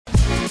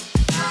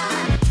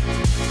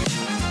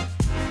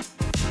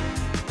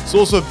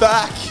Sauce, we're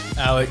back.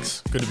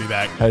 Alex, good to be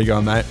back. How you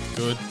going, mate?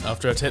 Good.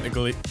 After our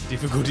technical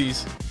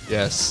difficulties.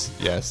 Yes.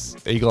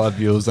 Eagle-eyed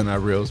viewers and our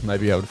reels may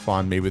be able to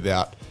find me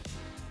without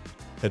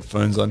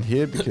headphones on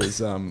here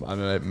because I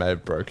may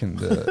have broken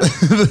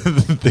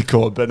the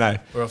cord, but no.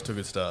 We're off to a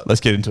good start. Let's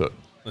get into it.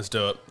 Let's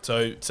do it.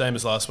 So, same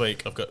as last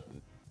week, I've got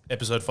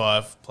episode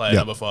 5, player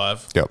number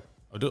 5. Yep.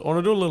 I want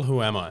to do a little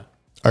Who Am I?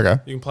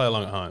 Okay. You can play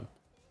along at home.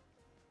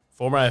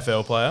 Former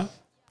AFL player,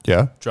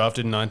 Yeah.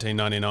 drafted in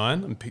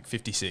 1999 and picked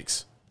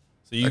 56.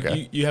 So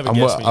Okay. you have a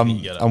guess when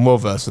you get it. I'm well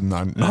versed in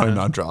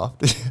 99 draft.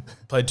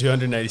 Played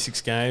 286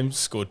 games,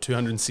 scored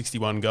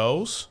 261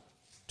 goals,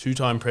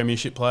 2-time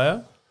premiership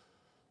player,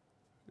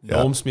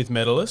 Norm Smith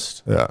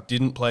medalist,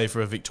 didn't play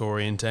for a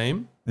Victorian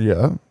team,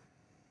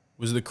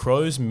 was the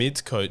Crows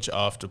mids coach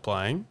after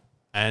playing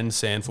and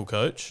Sandful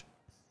coach,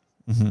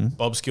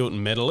 Bob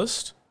Skilton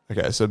medalist.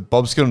 Okay, so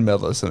Bob Skilton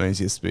medalist and he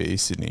used to be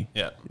Sydney.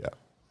 Yeah. Yeah.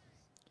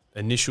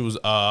 Initials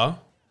are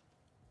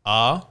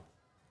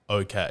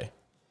OK.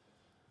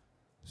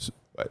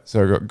 Wait,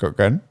 so go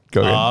again.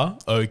 Go again.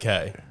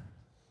 OK.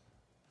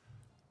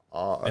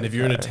 And if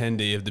you're an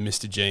attendee of the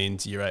Mr.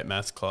 Jeans Year 8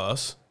 maths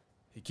class,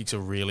 he kicks a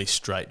really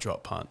straight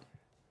drop punt.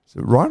 Is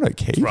it Ryan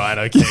O'Keefe? Ryan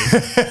O'Keefe.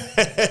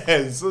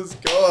 Yes, let's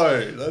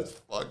go. Let's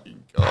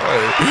fucking go. I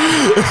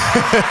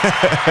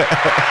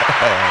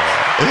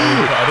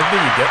didn't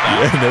think you'd get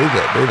that. Yeah,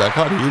 neither. I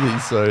can't hear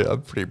these, so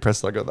I'm pretty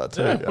impressed I got that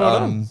too. Yeah, well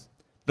done.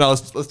 No,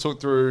 let's talk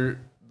through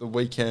the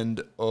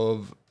weekend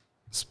of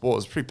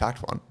sports. Pretty packed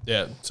one.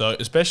 Yeah, so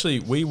especially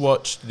we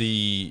watched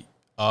the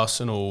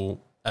Arsenal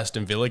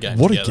Aston Villa game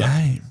What together. a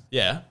game.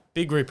 Yeah,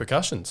 big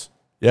repercussions.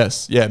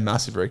 Yes, yeah,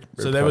 massive.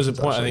 So there was a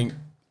point, I think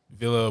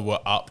Villa were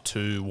up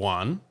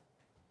 2-1,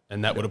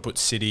 and that would have put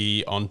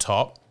City on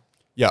top.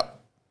 Yeah.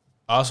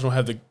 Arsenal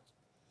have the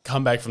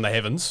comeback from the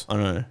heavens. I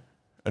know.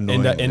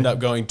 End up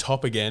going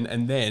top again,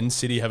 and then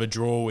City have a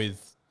draw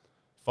with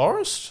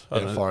Forest. I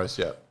don't know. Forest,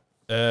 yeah.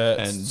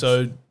 And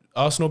so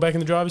Arsenal back in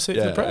the driver's seat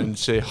for the Prem. And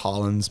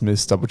Haaland's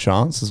missed double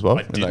chance as well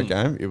in didn't. that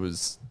game. It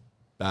was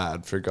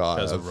bad for a guy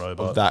As a of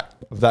robot.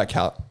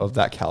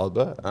 that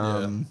caliber.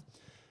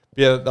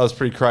 Yeah, that was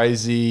pretty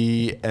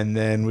crazy. And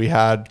then we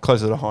had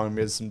closer to home,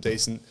 we had some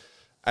decent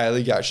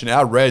A-League action.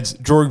 Our Reds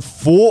drawing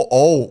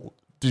 4-0.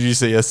 Did you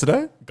see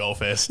yesterday? Goal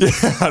fest. Yeah,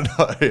 I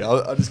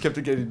know. I just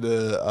kept getting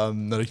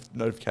the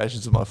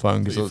notifications on my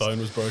phone because Your phone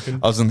was broken.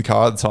 I was in the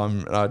car at the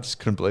time and I just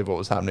couldn't believe what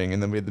was happening.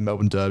 And then we had the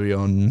Melbourne Derby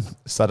on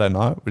Saturday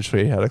night, which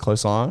we had a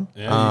close eye on.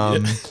 Yeah,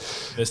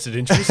 vested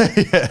interest.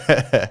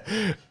 Yeah.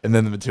 And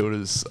then the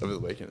Matildas over the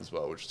weekend as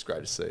well, which is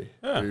great to see.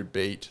 Yeah. Who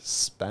beat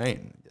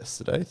Spain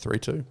yesterday,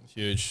 3-2.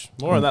 Huge.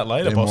 More on that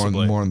later,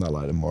 possibly. More on that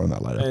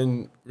later.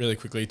 And really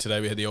quickly, today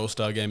we had the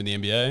All-Star game in the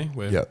NBA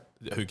where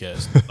who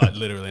cares? Like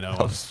literally no one.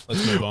 Let's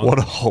move on. What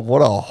a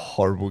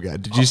horrible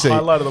game. Did you see?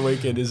 Highlight of the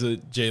weekend is a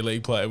G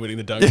League player winning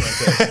the dunk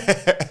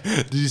contest.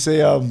 Did you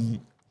see? I think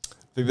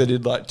they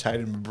did like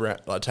Tatum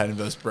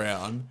versus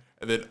Brown,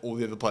 and then all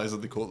the other players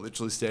on the court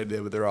literally stand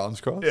there with their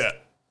arms crossed. Yeah,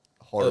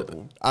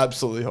 horrible,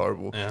 absolutely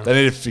horrible. Yeah. They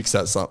need to fix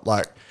that.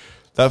 Like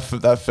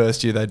that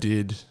first year they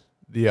did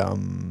the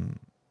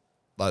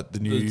like the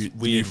new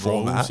weird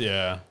format. rules.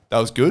 Yeah, that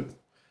was good.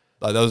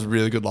 Like that was a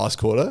really good last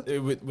quarter.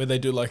 Where they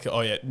do like,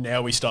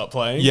 now we start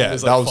playing. Yeah,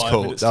 There's that like was 5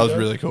 cool. minutes That to was go.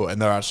 really cool,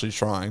 and they're actually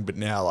trying. But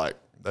now, like,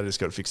 they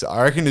just got to fix it.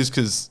 I reckon it's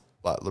because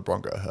like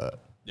LeBron got hurt.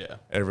 Yeah,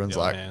 Everyone's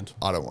the like, hand.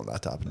 I don't want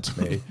that to happen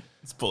to me.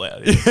 Let's pull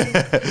out.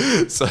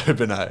 Here. So,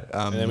 but no.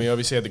 And then we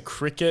obviously had the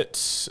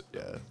cricket.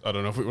 Yeah. I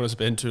don't know if we want to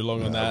spend too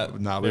long on that.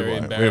 No, we Very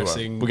won't.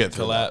 embarrassing. We'll get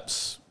through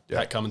collapse. that. Yeah.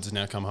 Pat Cummins has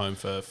now come home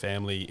for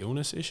family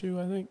illness issue,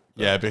 I think.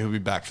 Yeah, but he'll be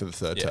back for the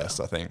third test,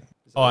 I think.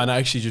 Oh, and I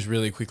actually just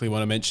really quickly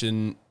want to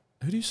mention,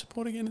 who do you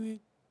support again in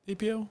the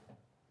EPL?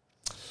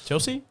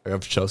 Chelsea? I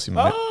have Chelsea,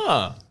 mate.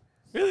 Ah,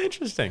 really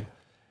interesting.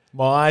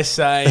 My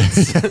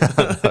Saints.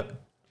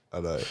 I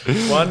know.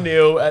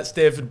 1-0 at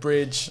Stamford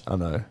Bridge. I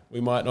know.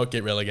 We might not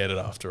get relegated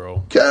after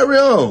all. Carry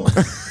on.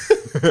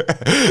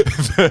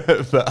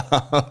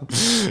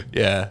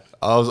 Yeah,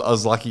 I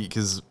was lucky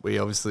because we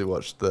obviously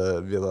watched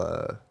the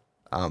Villa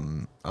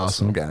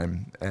Arsenal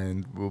game,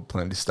 and we were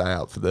planning to stay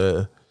up for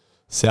the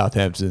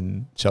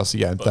Southampton Chelsea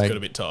game. Both got a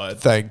bit tired.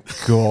 Thank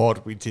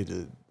God we did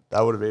it.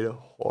 That would have been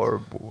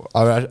horrible.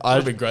 I Would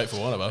have been great for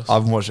one of us. I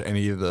haven't watched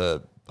any of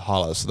the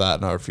highlights of that,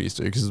 and I refuse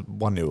to because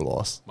 1-0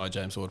 loss. My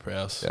James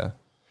Ward-Prowse. Yeah.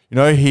 You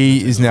know,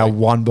 he is now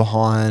one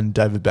behind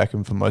David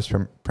Beckham for most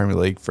Premier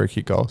League free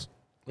kick goals.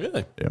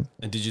 Really? Yeah.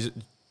 And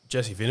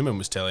Jesse Finneman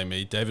was telling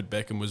me David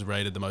Beckham was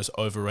rated the most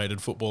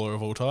overrated footballer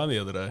of all time the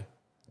other day.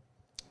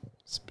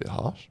 It's a bit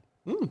harsh.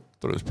 Thought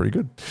it was pretty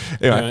good.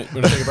 Anyway,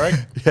 Want to take a break?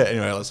 Yeah,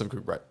 anyway, let's have a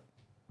quick break.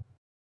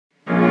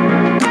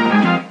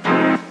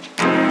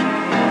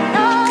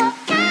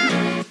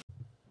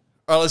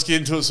 All right, let's get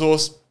into it,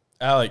 Sauce.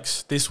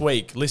 Alex, this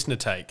week, listener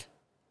take.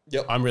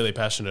 Yep. I'm really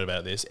passionate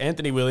about this.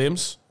 Anthony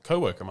Williams,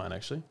 co-worker of mine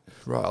actually,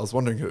 Right, I was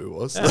wondering who it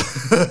was.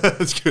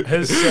 That's good.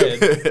 has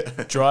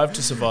said Drive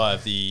to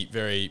Survive, the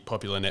very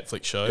popular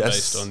Netflix show Yes.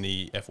 based on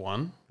the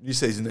F1. New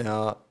season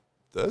out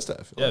Thursday,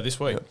 I feel Yeah, like. this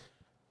week.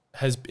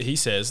 he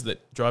says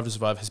that Drive to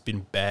Survive has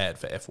been bad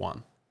for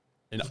F1.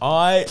 And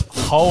I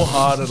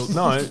wholeheartedly...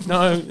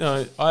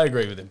 No, I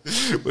agree with him.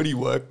 Where do you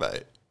work,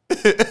 mate?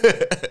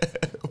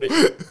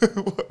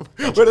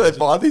 Where do they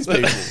find these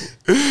people?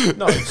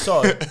 No,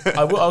 so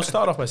I'll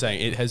start off by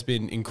saying it has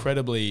been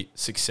incredibly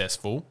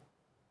successful.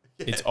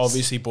 Yes, it's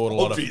obviously brought a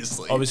lot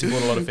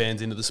of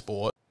fans into the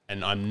sport,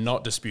 and I'm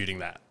not disputing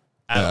that.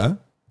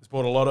 It's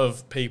brought a lot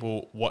of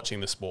people watching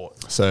the sport.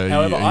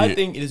 However, I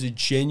think it is a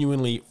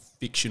genuinely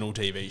fictional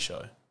TV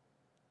show.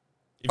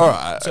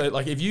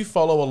 If you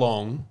follow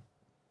along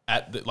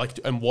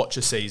and watch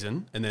a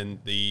season, and then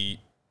the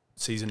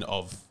season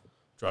of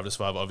Drive to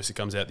Survive obviously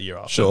comes out the year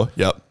after. Sure.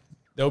 Yep.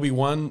 There'll be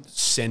one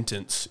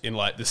sentence in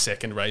like the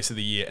second race of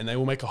the year, and they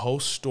will make a whole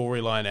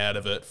storyline out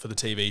of it for the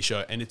TV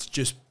show, and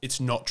it's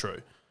not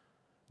true.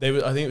 I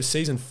think it was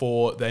season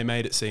 4. They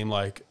made it seem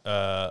like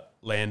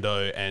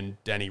Lando and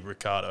Danny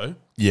Ricciardo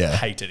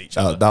hated each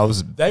other.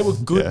 They were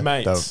good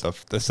mates.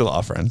 They still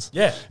are friends.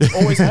 Yeah,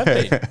 always have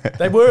been.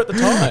 They were at the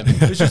time.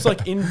 It was just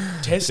like in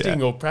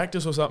testing or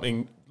practice or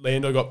something.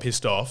 Lando got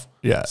pissed off.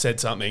 Said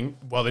something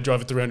while they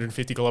drove at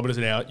 350 kilometers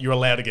an hour. You're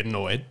allowed to get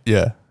annoyed.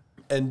 Yeah.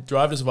 And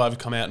Drive to Survive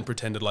come out and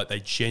pretended like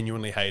they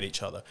genuinely hate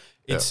each other.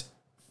 It's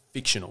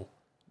fictional.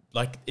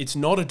 Like, it's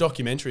not a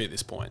documentary at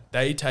this point.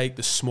 They take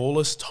the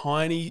smallest,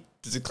 tiny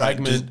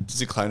fragment.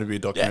 Does it claim to be a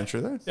documentary,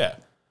 though? Yeah.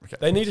 Okay.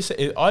 They need to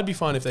say... I'd be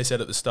fine if they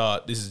said at the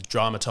start, this is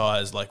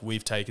dramatized, like,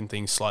 we've taken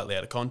things slightly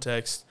out of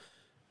context.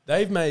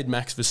 They've made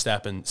Max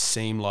Verstappen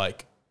seem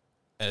like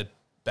a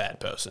bad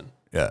person.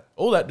 Yeah.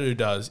 All that dude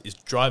does is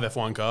drive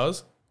F1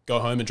 cars, go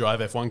home and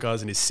drive F1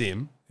 cars in his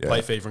sim,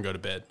 play FIFA and go to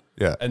bed.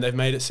 Yeah. And they've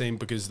made it seem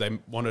because they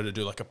wanted to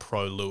do like a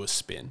pro-Lewis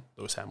spin,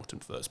 Lewis Hamilton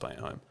for those playing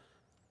at home.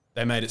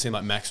 They made it seem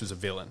like Max was a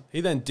villain.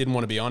 He then didn't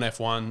want to be on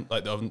F1,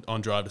 like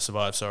on Drive to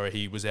Survive,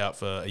 He was out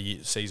for a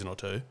season or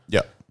 2.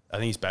 Yeah. I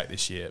think he's back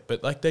this year.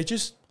 But like they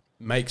just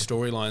make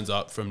storylines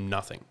up from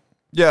nothing.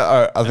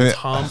 Yeah. I think it's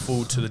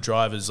harmful to the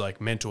drivers'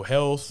 like mental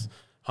health,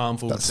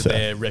 harmful to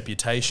their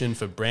reputation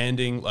for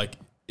branding. Like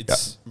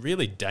it's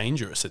really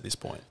dangerous at this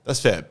point. That's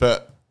fair.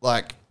 But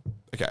like,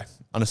 okay,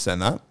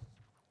 understand that.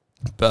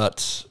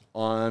 But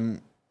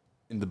I'm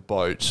in the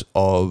boat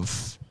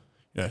of...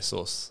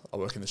 Source. I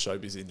work in the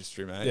showbiz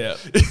industry, mate. Yeah.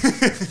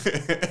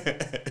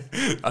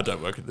 I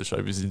don't work in the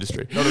showbiz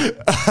industry. But,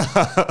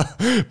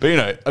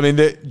 I mean,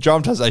 the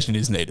dramatization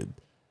is needed.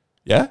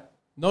 Yeah?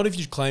 Not if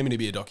you're claiming to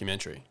be a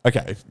documentary.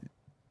 Okay.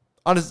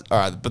 All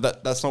right,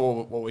 but that's not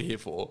what we're here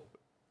for.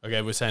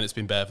 Okay, we're saying it's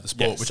been bad for the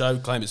sport, which I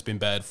would claim it's been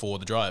bad for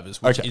the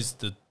drivers, which is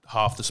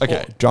half the sport.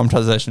 Okay,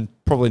 dramatization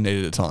probably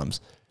needed at times.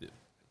 Yeah.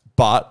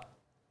 But,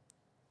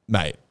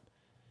 mate.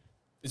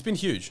 It's been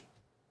huge.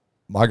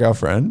 My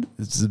girlfriend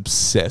is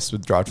obsessed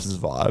with Drive to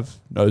Survive,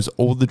 knows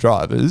all the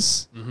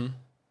drivers,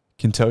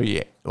 can tell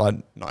you, like,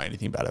 not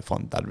anything about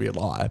F1, that'd be a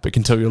lie, but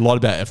can tell you a lot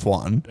about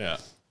F1. Yeah.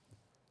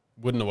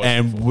 Wouldn't have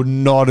and would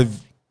not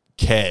have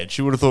cared.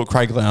 She would have thought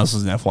Craig Lowndes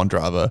was an F1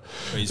 driver.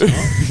 But he's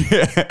not.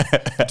 Yeah.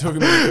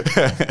 Talking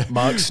about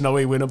Mark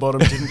Snowy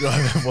Winterbottom didn't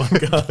drive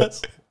F1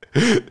 cars.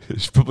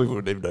 She probably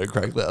wouldn't even know who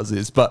Craig Lowndes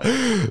is. But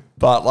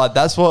like,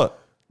 that's what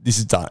this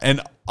has done.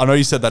 And I know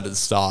you said that at the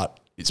start.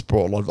 It's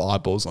brought a lot of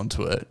eyeballs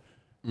onto it.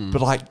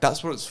 But like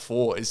that's what it's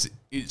for.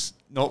 It's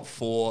not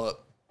for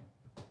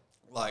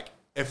like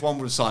F1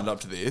 would have signed up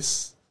to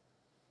this,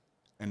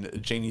 and a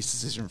genius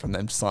decision from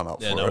them to sign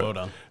up for it. Well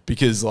done.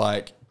 Because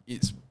like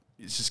it's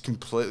just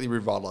completely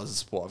revitalised the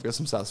sport. I've got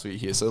some stats for you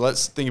here. So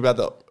let's think about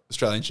the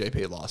Australian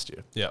GP last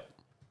year. Yeah,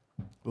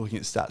 we're looking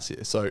at stats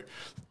here. So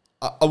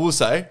I will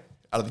say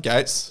out of the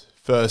gates,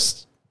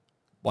 first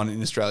one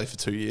in Australia for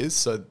 2 years.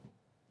 So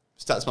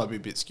stats might be a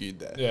bit skewed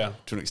there. Yeah,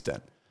 to an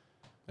extent.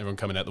 Everyone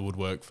coming out the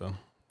woodwork for.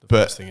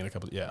 First thing in a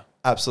couple of,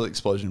 absolute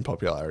explosion in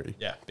popularity.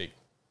 Yeah, big.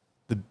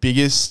 The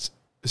biggest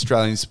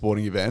Australian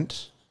sporting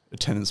event,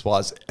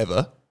 attendance-wise,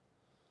 ever.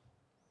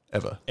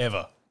 Over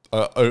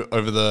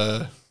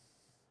the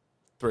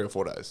 3 or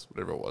 4 days,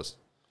 whatever it was.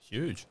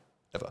 Huge.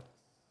 Ever.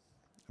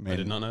 I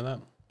did not know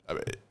that. I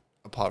mean,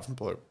 apart from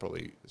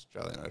probably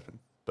Australian Open.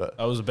 But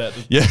I was about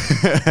to... Yeah.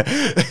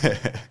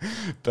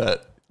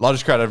 But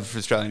largest crowd ever for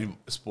Australian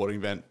sporting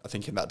event, I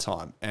think, in that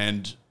time.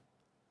 And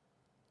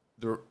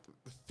the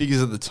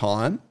figures at the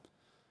time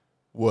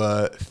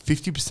were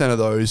 50% of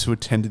those who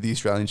attended the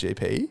Australian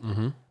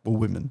GP were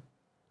women.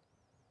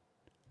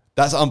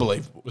 That's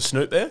unbelievable. Was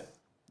Snoop there?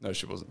 No,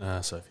 she wasn't.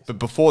 Sophie. But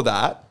before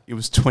that, it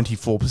was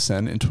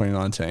 24% in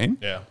 2019.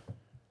 Yeah.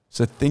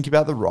 So think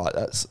about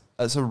the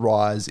that's a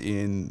rise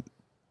in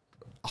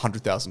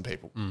 100,000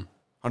 people.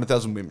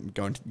 100,000 women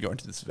going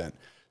to this event.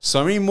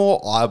 So many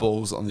more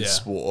eyeballs on this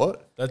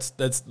sport. That's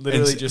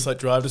literally just like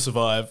Drive to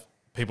Survive.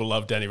 People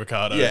love Danny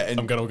Ricciardo. Yeah, and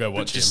I'm going to go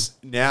watch him.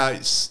 Now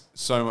it's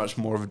so much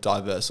more of a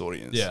diverse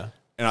audience. Yeah.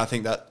 And I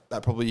think that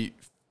probably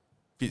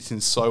fits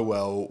in so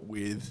well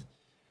with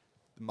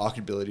the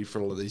marketability for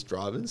a lot of these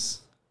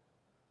drivers,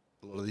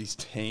 a lot of these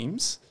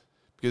teams.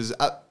 Because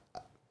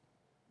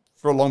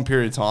for a long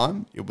period of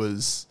time, it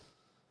was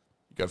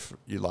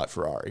you like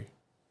Ferrari,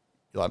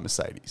 you like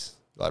Mercedes,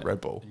 you like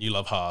Red Bull. And you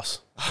love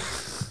Haas.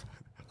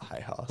 I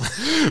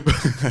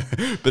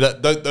Haas.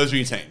 But those were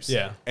your teams.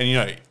 Yeah. And, you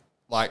know,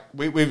 like,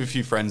 we have a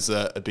few friends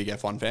that are big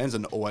F1 fans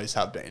and always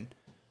have been.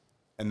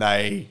 And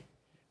they,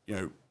 you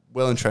know,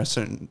 well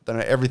interested in, they know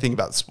everything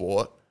about the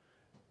sport.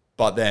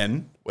 But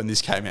then, when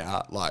this came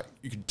out, like,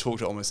 you could talk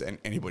to almost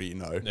anybody you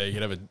know. Yeah, you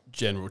could have a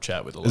general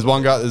chat with a lot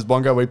There's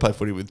one guy we play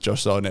footy with,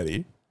 Josh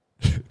Zolnetti.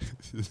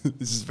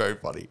 This is very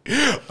funny.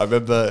 I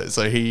remember,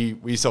 so we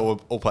used to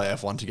all play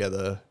F1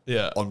 together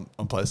on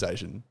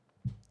PlayStation.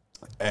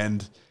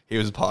 And he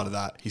was a part of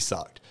that. He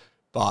sucked.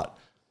 But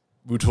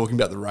we were talking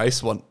about the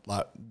race,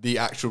 the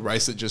actual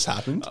race that just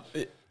happened.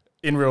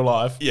 in real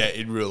life. Yeah,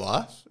 in real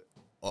life.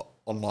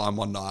 Online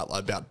one night,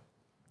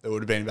 there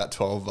would have been about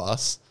 12 of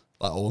us,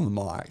 all on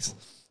the mics.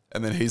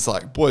 And then he's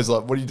like, boys,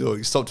 what are you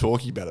doing? Stop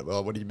talking about it.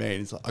 Well, what do you mean?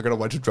 He's like, I got to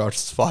wait to Drive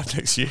to 5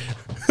 next year.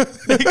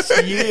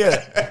 Next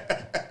year.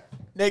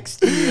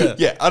 Next year.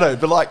 Yeah, I know.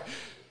 But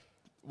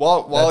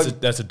while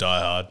that's a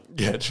diehard.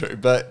 Yeah, true.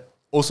 But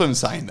also in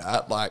saying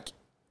that,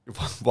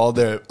 while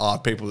there are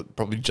people that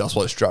probably just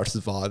watch Drive to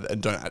Survive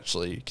and don't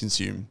actually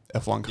consume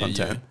F1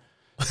 content,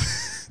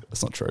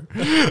 that's not true.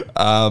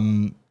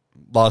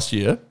 Last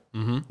year,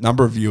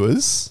 number of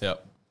viewers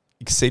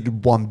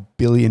exceeded 1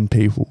 billion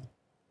people.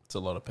 It's a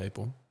lot of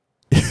people.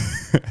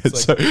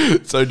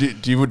 So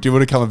do you want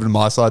to come over to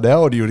my side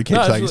now, or do you want to keep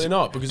saying? Absolutely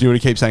not. Because do you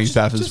want to keep saying it's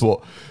bad for the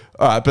sport?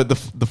 All right, but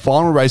the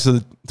final race of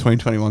the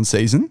 2021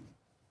 season,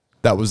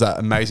 that was that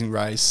amazing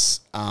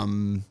race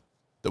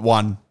that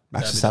won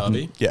Max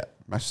Verstappen. Yeah,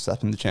 Max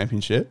Verstappen the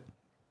championship,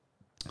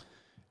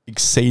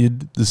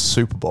 exceeded the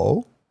Super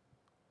Bowl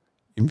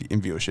in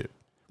viewership.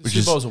 The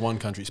Super Bowl is a one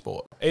country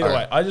sport. Either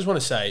way, I just want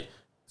to say,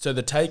 so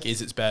the take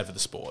is it's bad for the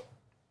sport.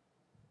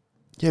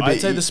 Yeah, I'd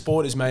say the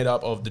sport is made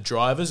up of the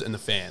drivers and the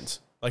fans.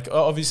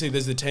 Obviously,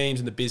 there's the teams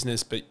and the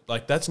business, but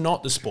that's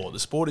not the sport. The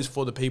sport is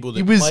for the people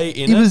that play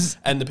in it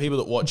and the people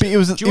that watch it.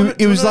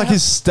 It was like a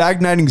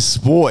stagnating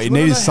sport. It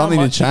needed something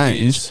to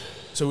change.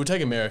 So we'll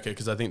take America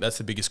because I think that's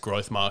the biggest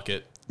growth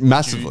market.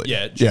 Massively.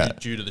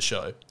 Due to the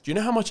show. Do you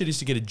know how much it is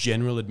to get a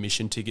general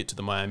admission ticket to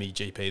the Miami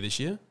GP this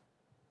year?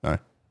 No.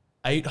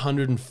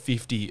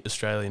 850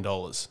 Australian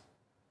dollars.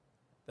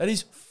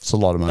 It's a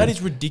lot of money. That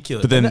is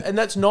ridiculous. But then, and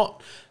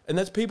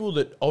that's people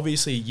that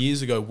obviously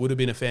years ago would have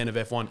been a fan of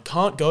F1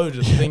 can't go to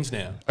the things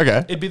now. Okay.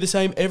 It'd be the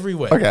same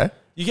everywhere. Okay.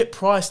 You get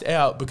priced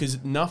out because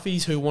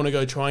nuffies who want to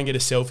go try and get a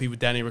selfie with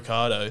Danny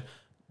Ricciardo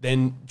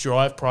then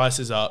drive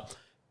prices up.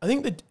 I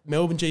think the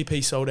Melbourne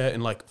GP sold out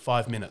in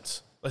 5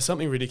 minutes.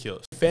 Something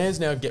ridiculous. Fans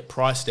now get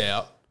priced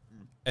out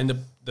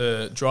and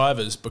the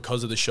drivers,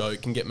 because of the show,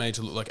 can get made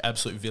to look like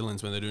absolute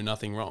villains when they do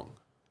nothing wrong.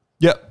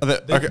 Yeah.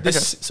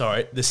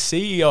 Sorry, the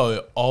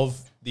CEO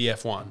of the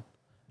F1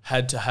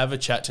 had to have a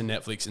chat to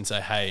Netflix and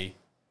say, hey,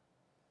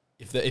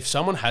 if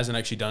someone hasn't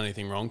actually done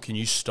anything wrong, can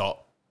you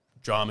stop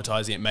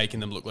dramatizing it,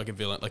 making them look like a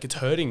villain? It's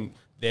hurting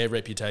their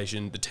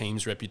reputation, the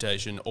team's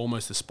reputation,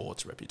 almost the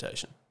sport's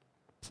reputation.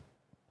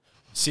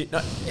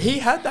 He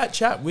had that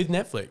chat with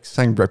Netflix.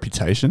 Saying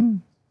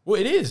reputation?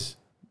 Well, it is.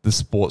 The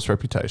sport's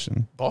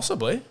reputation.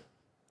 Possibly.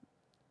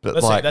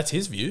 But that's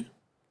his view.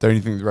 The only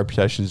thing the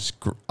reputation is,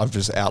 I've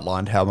just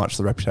outlined how much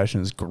the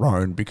reputation has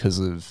grown because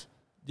of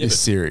this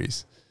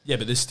series. Yeah,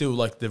 but there's still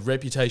the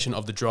reputation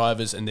of the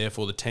drivers and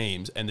therefore the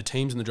teams, and the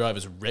teams and the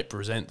drivers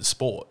represent the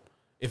sport.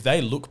 If they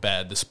look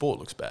bad, the sport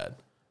looks bad.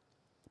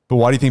 But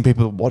why do you think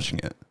people are watching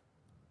it?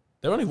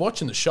 They're only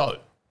watching the show.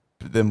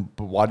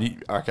 But why do you?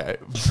 Okay,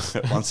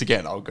 once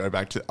again, I'll go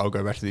back to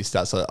these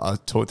stats I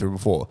talked through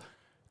before.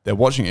 They're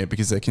watching it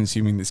because they're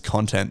consuming this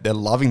content. They're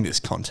loving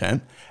this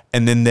content,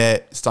 and then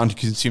they're starting to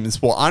consume the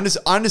sport. I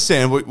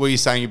understand what you're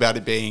saying about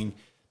it being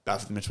bad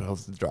for the mental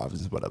health of the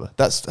drivers and whatever.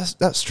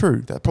 That's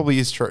true. That probably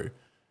is true.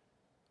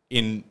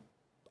 In,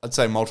 I'd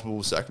say,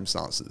 multiple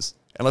circumstances,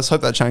 and let's hope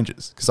that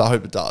changes because I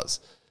hope it does.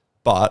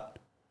 But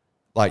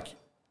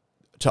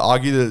to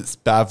argue that it's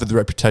bad for the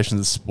reputation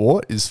of the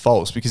sport is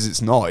false because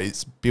it's not.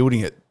 It's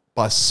building it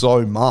by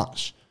so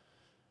much.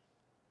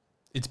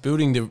 It's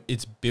building the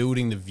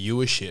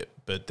viewership,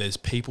 but there's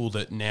people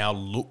that now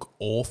look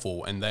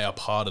awful and they are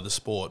part of the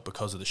sport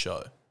because of the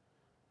show.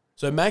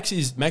 So Max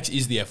is the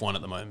F1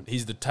 at the moment.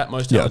 He's the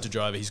most talented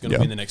driver. He's going to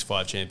win the next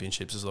 5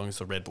 championships as long as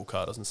the Red Bull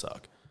car doesn't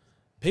suck.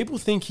 People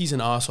think he's an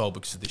arsehole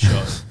because of the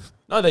show.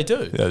 No, they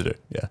do. Yeah, they do.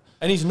 Yeah.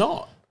 And he's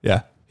not.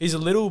 Yeah. He's a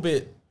little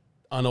bit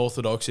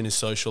unorthodox in his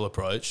social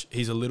approach.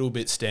 He's a little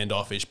bit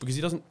standoffish because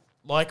he doesn't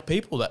like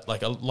people that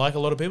like a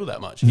lot of people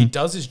that much. Mm-hmm. He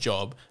does his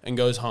job and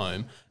goes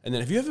home. And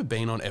then have you ever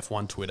been on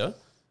F1 Twitter?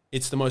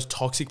 It's the most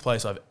toxic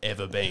place I've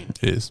ever been.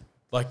 It is.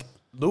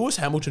 Lewis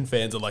Hamilton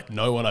fans are like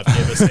no one I've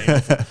ever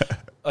seen.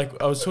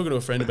 I was talking to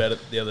a friend about it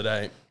the other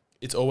day.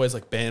 It's always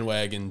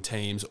bandwagon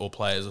teams or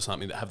players or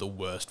something that have the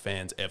worst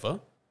fans ever.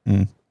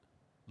 Mm.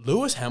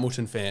 Lewis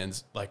Hamilton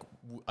fans,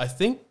 I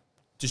think,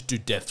 just do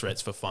death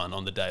threats for fun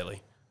on the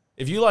daily.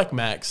 If you like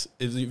Max,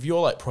 if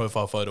your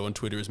profile photo on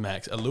Twitter is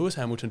Max, a Lewis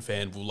Hamilton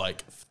fan will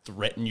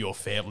threaten your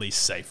family's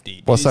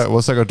safety. What's that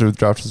got to do with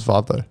Drive to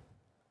Survive though?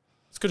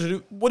 It's got to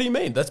do. What do you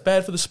mean? That's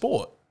bad for the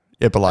sport.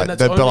 Yeah, but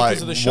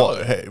because of the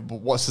show.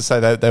 What's to say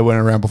that they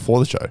weren't around before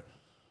the show?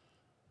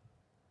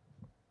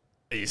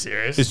 Are you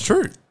serious? It's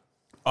true.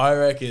 I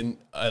reckon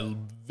a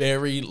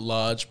very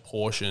large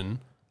portion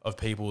of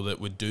people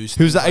that would do...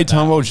 Who's the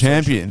 8-time world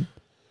champion?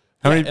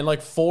 And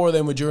like 4 of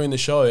them were during the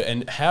show.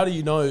 And how do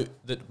you know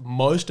that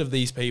most of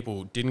these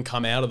people didn't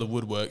come out of the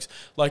woodworks?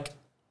 Like,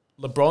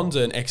 LeBron's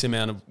an X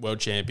amount of world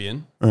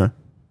champion. I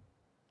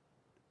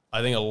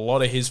think a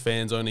lot of his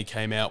fans only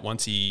came out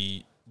once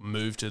he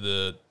moved to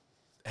the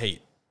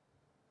Heat.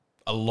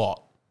 A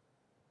lot.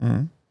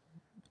 I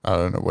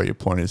don't know what your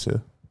point is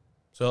here.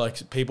 So,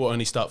 like, people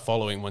only start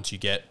following once you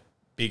get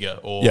bigger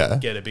or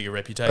get a bigger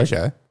reputation.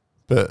 Okay.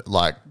 But,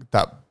 like,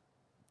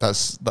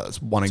 that's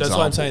one example. That's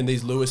why I'm saying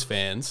these Lewis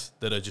fans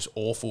that are just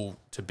awful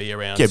to be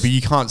around. Yeah, but you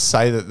can't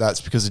say that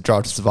that's because of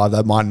Drive to Survive.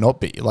 That might not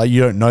be. Like,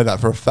 you don't know that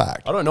for a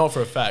fact. I don't know it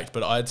for a fact,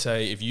 but I'd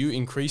say if you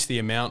increase the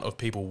amount of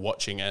people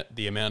watching it,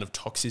 the amount of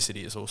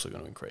toxicity is also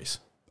going to increase.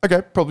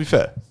 Okay, probably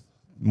fair.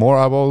 More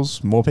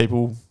eyeballs, more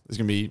people, there's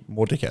going to be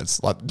more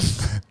dickheads. Like,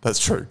 that's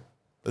true.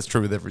 That's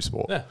true with every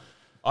sport. Yeah.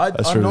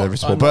 That's true with every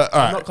sport.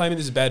 I'm not claiming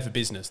this is bad for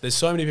business. There's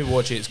so many people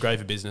watching it, it's great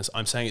for business.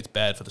 I'm saying it's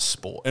bad for the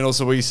sport. And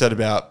also what you said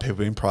about people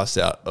being priced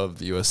out of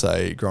the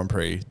USA Grand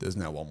Prix, there's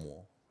now one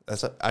more.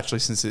 That's actually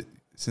since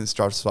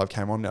Drive to Survive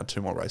came on, now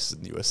 2 more races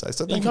in the USA.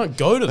 So you can't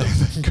go to them.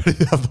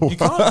 You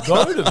can't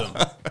go to them.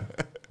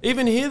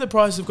 Even here, the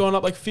prices have gone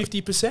up like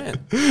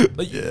 50%.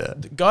 Like,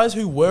 the guys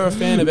who were a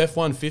fan of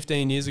F1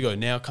 15 years ago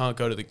now can't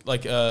go to the...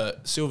 Like,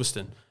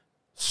 Silverstone,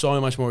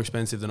 so much more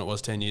expensive than it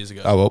was 10 years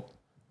ago. Oh, well.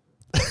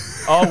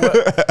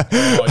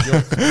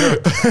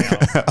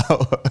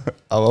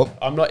 Well.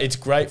 I'm not. It's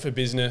great for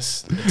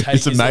business.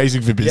 It's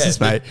amazing for business,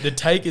 mate. The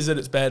take is that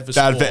it's bad for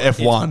sport. Bad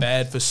for F1. It's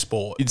bad for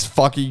sport. It's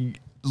fucking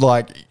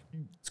like...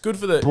 It's good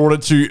for the... Brought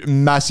it to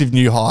massive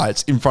new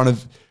heights in front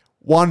of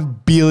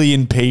 1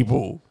 billion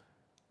people.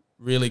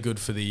 Really good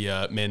for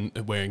the men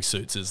wearing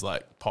suits as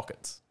like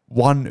pockets.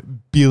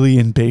 1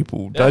 billion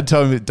people. Yeah.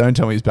 Don't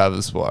tell me it's bad for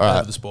the sport.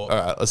 Bad for the sport. All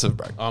right, let's have a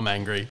break. I'm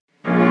angry.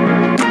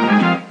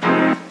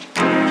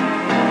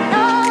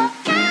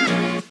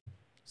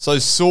 So,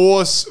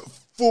 Source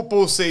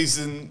football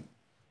season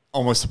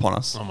almost upon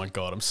us. Oh my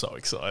God, I'm so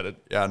excited.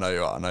 Yeah, I know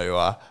you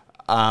are.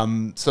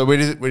 So we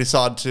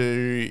decided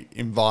to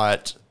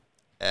invite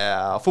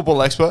our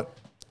football expert,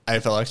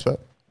 AFL expert.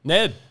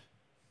 Ned.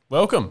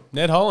 Welcome.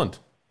 Ned Holland.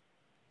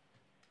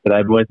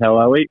 G'day, boys. How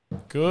are we?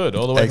 Good.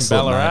 All the way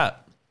Excellent, from Ballarat. Mate.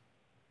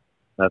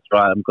 That's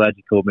right. I'm glad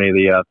you called me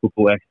the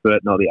football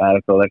expert, not the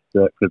AFL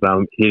expert, because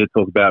I'm here to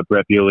talk about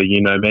Brett Bueller.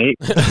 You know me.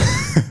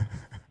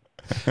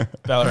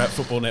 Ballarat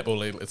Football Netball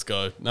League. Let's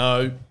go.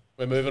 No,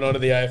 we're moving on to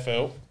the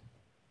AFL.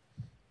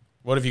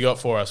 What have you got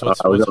for us? What's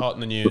hot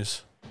in the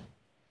news?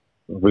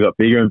 We've got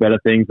bigger and better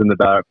things than the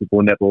Ballarat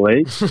Football Netball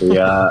League.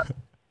 The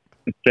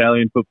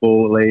Australian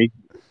Football League,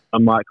 I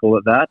might call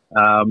it that.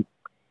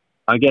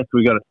 I guess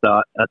we've got to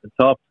start at the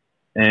top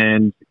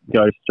and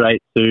go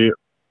straight to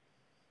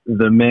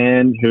the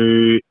man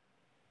who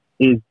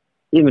is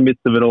in the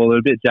midst of it all a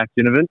little bit, Jack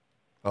Ginnivan.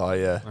 Oh,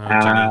 yeah.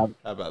 How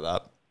about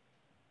that?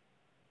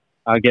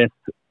 I guess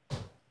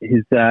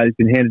he's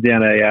been handed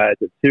down a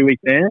 2-week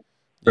ban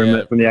from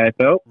the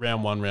AFL.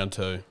 Round 1, round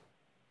 2.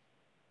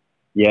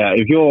 Yeah,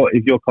 if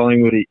you're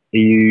Collingwood, are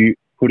you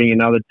putting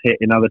another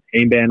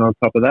team ban on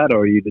top of that,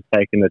 or are you just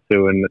taking the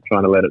 2 and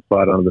trying to let it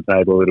slide under the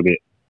table a little bit?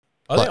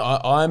 I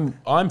think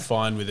I'm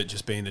fine with it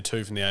just being the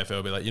 2 from the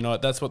AFL. Be like, you know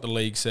what, that's what the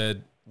league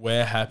said.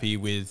 We're happy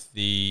with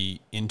the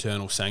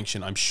internal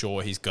sanction. I'm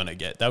sure he's gonna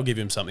get. They'll give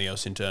him something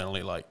else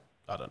internally. Like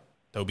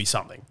there'll be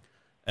something.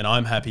 And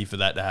I'm happy for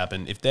that to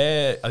happen. I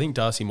think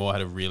Darcy Moore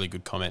had a really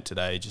good comment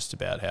today just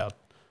about how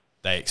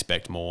they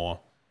expect more.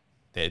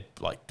 They're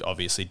like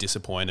obviously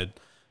disappointed,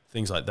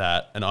 things like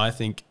that. And I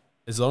think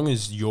as long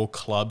as your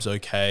club's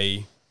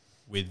okay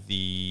with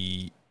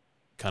the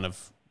kind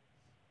of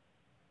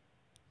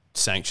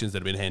sanctions that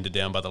have been handed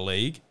down by the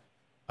league,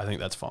 I think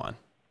that's fine.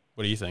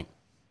 What do you think?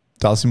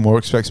 Darcy Moore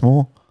expects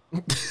more.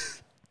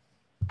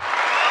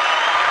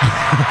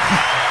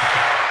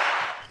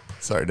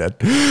 Sorry, Dad.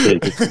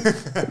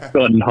 It's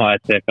gotten high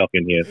tech up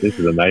in here. This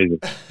is amazing.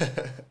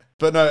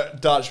 But no,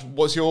 Dutch,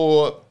 what's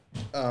your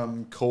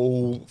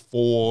call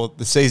for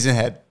the season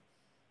ahead?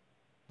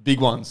 Big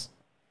ones.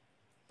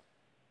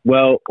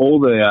 Well,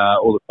 all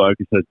the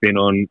focus has been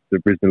on the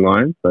Brisbane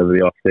Lions over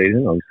the off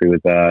season, obviously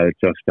with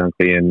Josh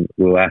Dunkley and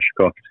Will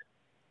Ashcroft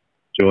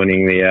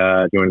joining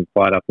the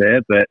fight up there.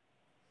 But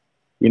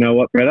you know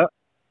what, Greta?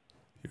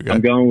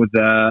 I'm going with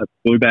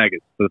Blue Baggers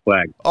for the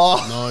flag.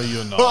 Oh no,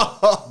 you're not.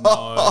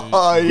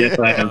 No, yes,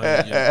 I am.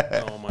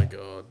 Oh my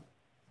God.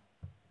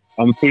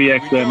 I'm a footy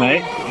expert,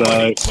 mate.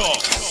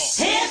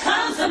 So here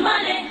comes the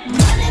money.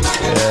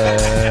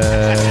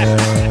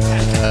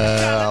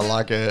 Yeah, I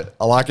like it.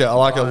 I like it a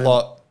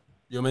lot.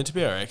 You're meant to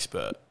be our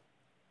expert.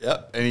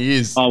 Yep, and he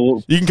is. Oh,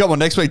 well, you can come on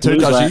next week too,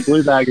 Dutchie.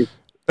 Blue Baggers.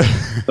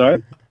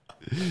 Sorry?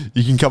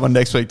 You can come on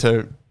next week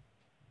too.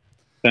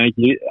 Thank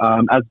you.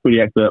 As a footy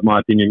expert, my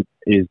opinion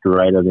is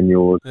greater than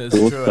yours. That's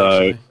true,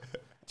 so,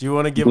 do you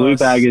want to give Blue us...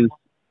 Baggers...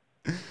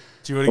 Do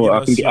you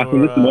want to give us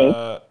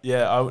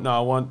your... I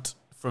want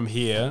from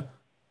here,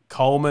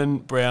 Coleman,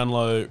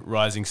 Brownlow,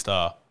 Rising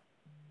Star.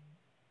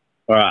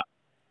 All right.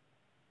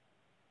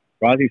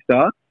 Rising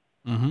star.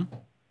 Mm-hmm.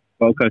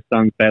 Gold Coast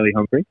Suns, Bailey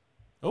Humphrey.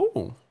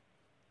 Oh.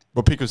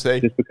 What pick was he?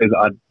 Just because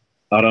I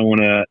don't want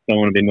to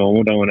be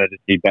normal. Don't want to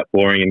just be that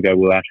boring and go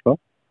Will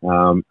Ashcroft.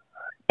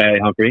 Bailey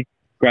Humphrey,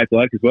 great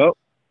bloke as well.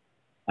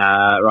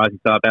 Rising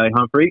star Bailey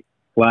Humphrey.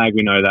 Flag,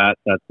 we know that.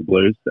 That's the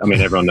Blues. I mean,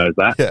 everyone knows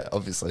that. Yeah,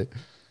 obviously.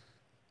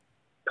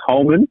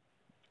 Coleman.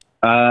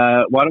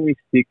 Why don't we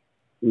stick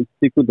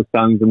with the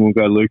Suns and we'll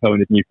go Luco in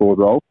his new forward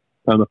role,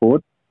 perma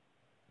forward.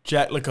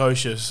 Jack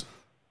Lukosius,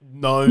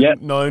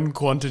 known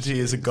quantity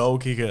as a goal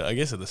kicker. I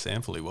guess at the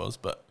sample he was,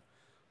 but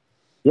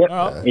yep,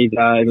 right. He's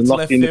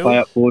locked in to play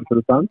up forward for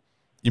the Suns.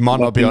 You might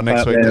not be on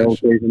next week, then.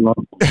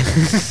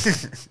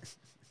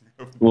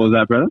 What was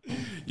that, brother?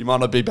 You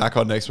might not be back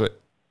on next week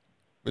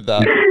with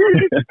that.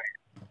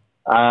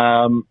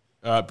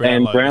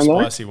 Brownlow, the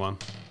spicy one.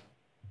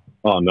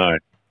 Oh no,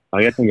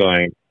 I guess I'm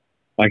going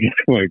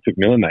Took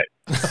Miller, mate.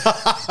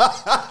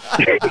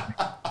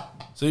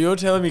 So you're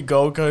telling me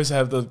Gold Coast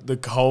have the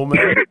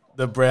Coleman,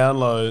 the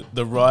Brownlow,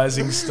 the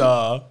Rising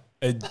Star,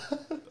 and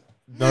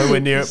nowhere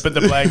near it, but the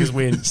Blankers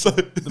win.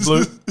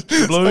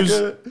 The Blues.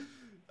 Like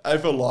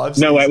AFL Live.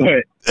 No, wait.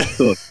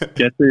 Look,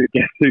 guess who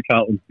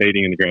Carlton's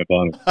beating in the grand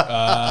final?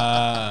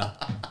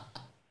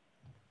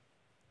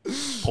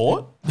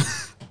 Port?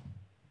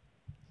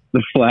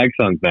 The Flag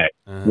Suns, mate.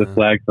 The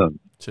Flag Suns.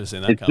 Should have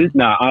seen that coming.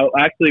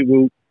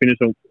 We'll finish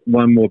on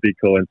one more big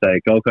call and say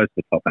Gold Coast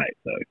the top 8.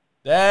 So.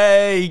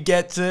 Hey, he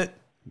gets it.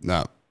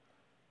 No.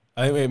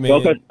 I think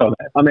Gold Coast top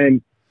 8. I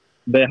mean,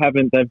 they've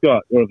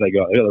got, what have they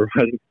got? They've got the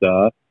Rising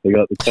Star. They've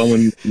got the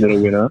common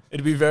middle winner.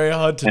 It'd be very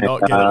hard to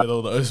not get it with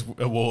all those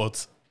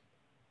awards.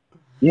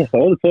 Yeah, so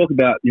all the talk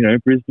about,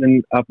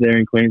 Brisbane up there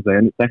in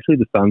Queensland, it's actually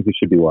the Suns we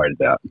should be worried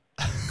about.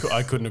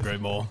 I couldn't agree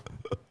more.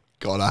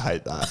 God, I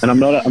hate that. And I'm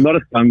not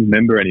a Suns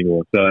member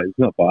anymore, so it's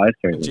not biased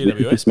or anything. GWS,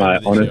 this is just my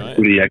honest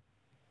footy.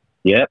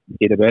 Yeah,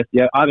 GWS.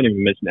 Yeah, I haven't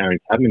even mentioned Aaron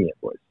Cadman yet,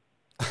 boys.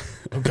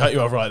 I'll cut you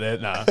off right there.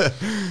 Nah,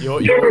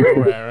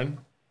 you're Aaron.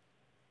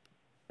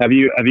 Have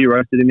you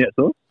roasted him yet,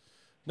 Sauce?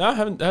 No, I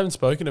haven't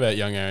spoken about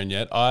young Aaron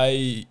yet.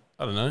 I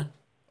don't know.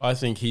 I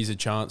think he's a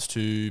chance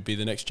to be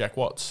the next Jack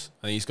Watts.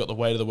 I think he's got the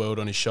weight of the world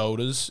on his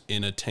shoulders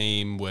in a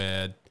team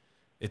where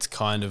it's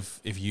kind of,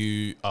 if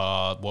you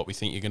are what we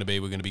think you're going to be,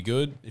 we're going to be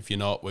good. If you're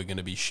not, we're going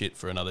to be shit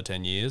for another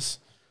 10 years.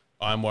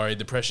 I'm worried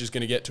the pressure's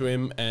going to get to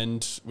him,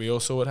 and we all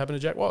saw what happened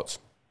to Jack Watts.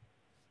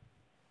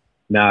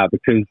 Nah,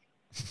 because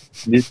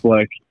this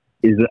bloke,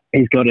 he's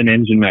got an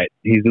engine, mate.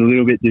 He's a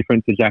little bit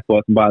different to Jack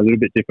Watts, and by a little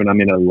bit different, I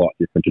mean a lot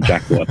different to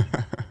Jack Watts.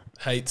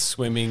 Hates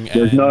swimming.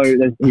 He's on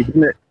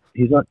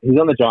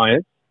the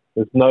Giants.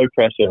 There's no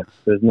pressure.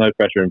 There's no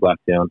pressure in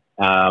Blacktown.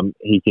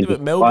 He can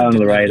just fly on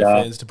the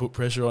radar. Fans to put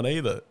pressure on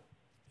either.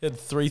 He had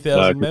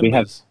 3,000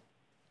 members.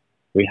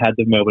 We had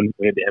the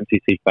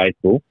MCC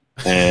faithful,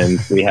 and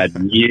we had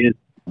years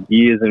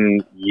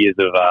and years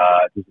of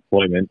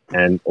disappointment,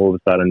 and all of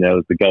a sudden there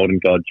was the golden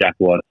god Jack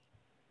Watts,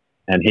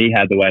 and he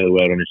had the weight of the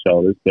world on his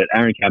shoulders. But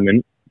Aaron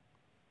Cadman,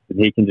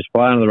 he can just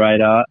fly on the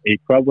radar. He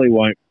probably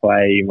won't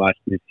play much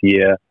this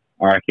year.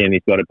 I reckon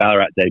he's got a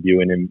Ballarat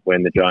debut in him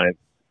when the Giants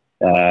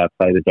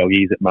play the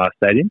Doggies at Mars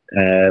Stadium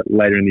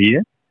later in the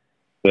year.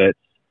 But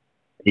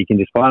he can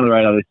just fly on the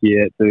radar this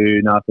year,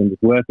 do nothing,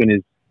 just work on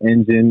his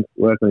engine,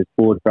 work on his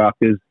forward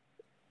crafters.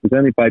 He's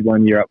only played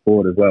 1 year up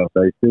forward as well,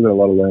 so he's still got a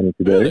lot of learning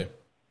to do. Really?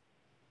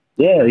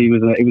 Yeah, he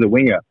was a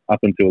winger up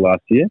until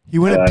last year. He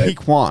went at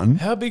peak 1.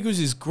 How big was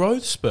his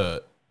growth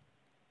spurt?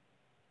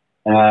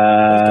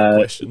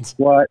 Questions.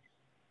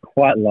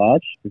 Quite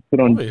large. He put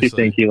on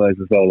 15 kilos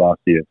as well last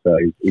year, so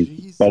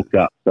he's bulked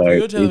up. So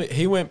you're telling me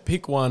he went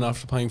pick 1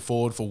 after playing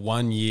forward for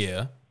 1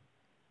 year,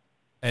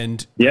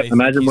 and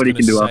imagine what he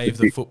can do after save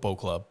the football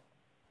club.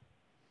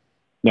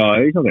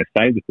 No, he's not going to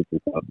save the football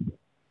club.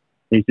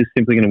 He's just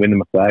simply going to win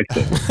them a flag.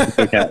 So it's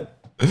okay.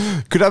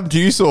 Could happen to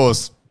you,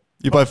 Sauce.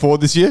 You play forward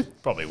this year?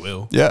 Probably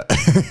will. Yeah.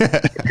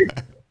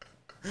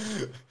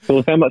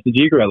 So how much did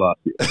you grow last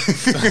year?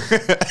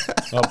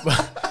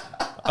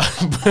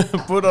 I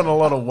put on a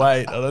lot of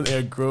weight. I don't think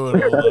I grew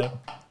it all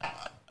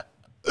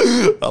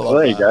though.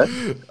 There you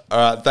go.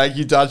 All right. Thank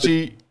you,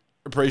 Dutchy.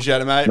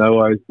 Appreciate it, mate. No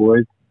worries,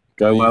 boys.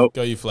 Go well.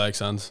 Go you Flag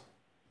Suns.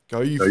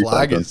 Go you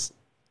Flaggers.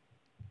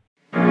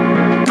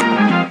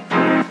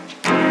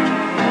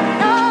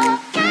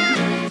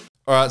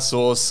 All right,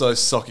 Sauce. So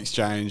Stock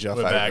Exchange, our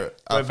favourite.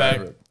 Our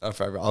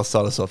favourite. I'll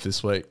start us off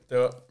this week.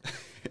 Do it.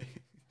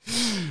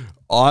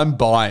 I'm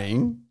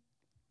buying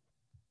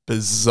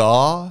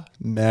bizarre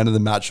Man of the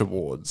Match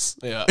awards.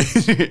 Yeah.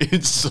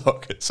 in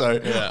soccer.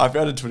 So I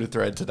found a Twitter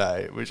thread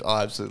today, which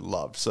I absolutely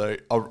loved. So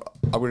I'll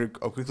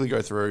quickly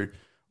go through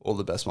all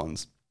the best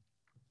ones.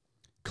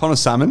 Connor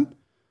Salmon,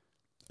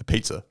 a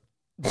pizza.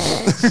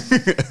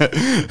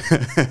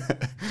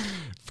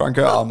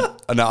 Franco,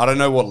 I don't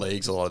know what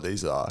leagues a lot of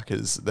these are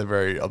because they're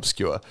very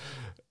obscure.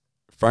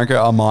 Franco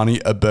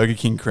Armani, a Burger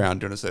King crown.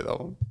 Do you want to say that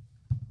one?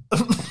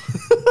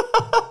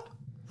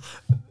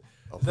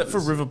 Is that for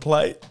River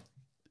Plate?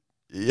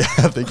 Yeah,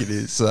 I think it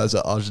is. So that's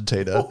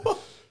Argentina.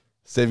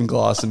 Stephen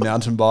Glass, a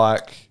mountain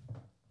bike.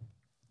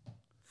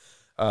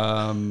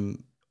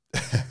 I'm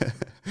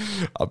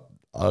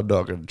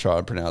not going to try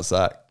and pronounce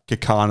that.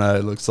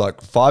 Kakano looks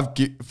like 5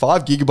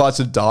 gigabytes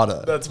of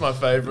data. That's my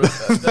favourite.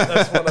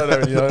 That's one I don't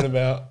really know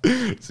about.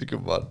 It's a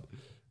good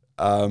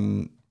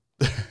one.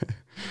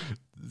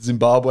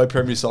 Zimbabwe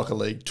Premier Soccer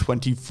League,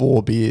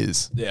 24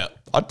 beers. Yeah.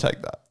 I'd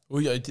take that.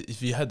 Well, yeah,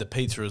 if you had the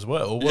pizza as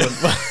well,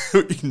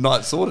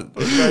 Night sorted.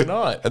 What a great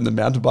night. And the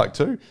mountain bike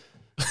too.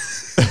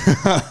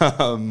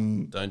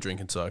 Don't drink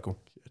and cycle.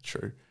 Yeah,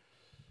 true.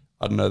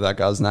 I don't know that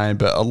guy's name,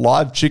 but a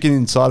live chicken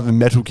inside of a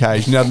metal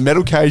cage. Now, the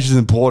metal cage is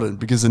important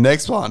because the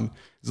next one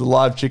is a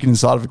live chicken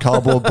inside of a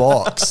cardboard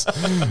box.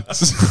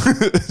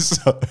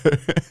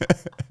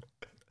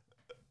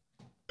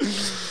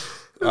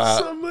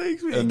 Some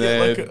leagues where you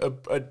get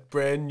like a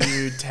brand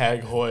new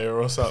Tag Heuer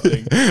or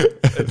something.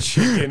 A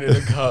chicken in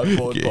a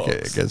cardboard box.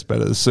 It gets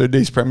better. The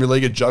Sudanese Premier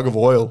League, a jug of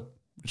oil,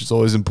 which is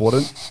always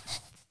important.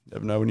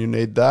 Never know when you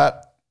need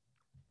that.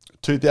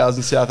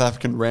 2,000 South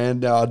African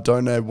rand. Now, I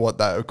don't know what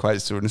that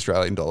equates to in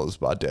Australian dollars,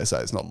 but I dare say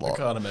it's not a lot.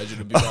 I can't imagine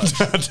it'd be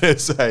much. I dare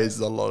say it's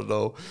not a lot at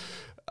all.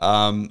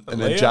 And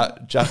then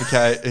Jaffa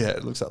Cake. Yeah,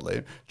 it looks like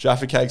Liam.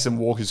 Jaffa Cakes and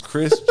Walker's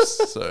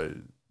Crisps. So,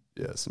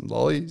 yeah, some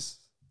lollies.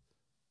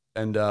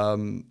 And a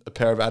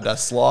pair of Adidas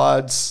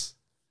slides.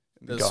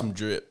 There's some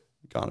drip.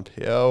 Ghana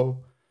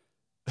PL.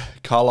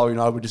 Carlisle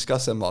United, we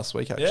discussed them last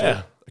week, actually.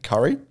 Yeah. A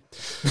curry.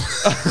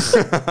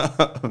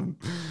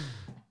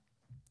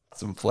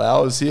 Some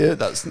flowers here.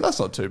 That's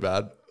not too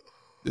bad.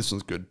 This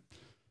one's good.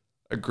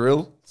 A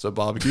grill, so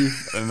barbecue,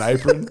 and an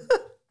apron.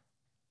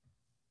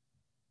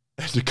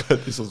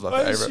 This was my I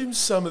favorite. assume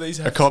some of these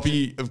have a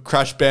copy of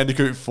Crash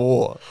Bandicoot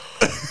 4.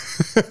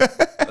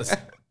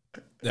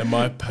 Now,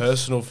 my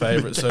personal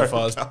favourite so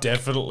far is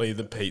definitely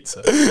the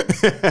pizza.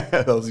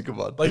 That was a good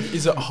one. Like,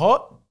 is it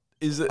hot?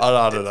 Is it?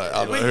 I don't know.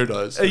 Who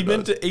knows? Are you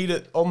meant to eat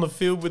it on the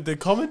field with the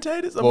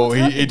commentators? Well,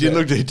 he didn't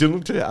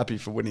look too happy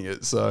for winning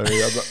it, so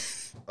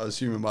I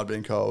assume it might have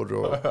been cold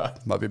or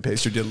might be a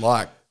piece you didn't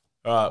like.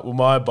 All right. Well,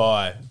 my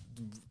buy,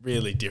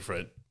 really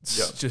different.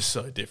 It's just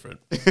so different.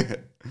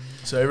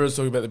 So everyone's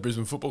talking about the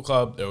Brisbane Football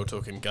Club. They were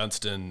talking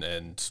Gunston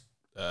and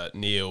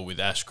Neil with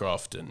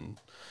Ashcroft and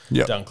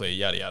Dunkley,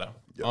 yada yada.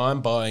 Yep.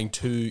 I'm buying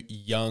 2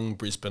 young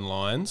Brisbane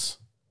Lions,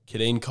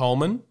 Kadeen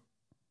Coleman,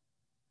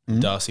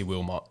 Darcy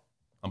Wilmot.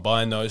 I'm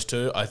buying those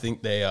 2. I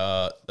think they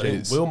are.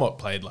 Wilmot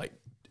played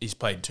he's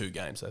played 2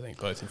 games. I think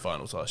both in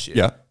finals last year.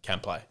 Yeah, can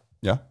play.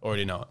 Yeah,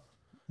 already know it.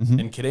 Mm-hmm.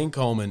 And Kadeen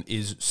Coleman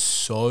is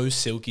so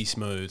silky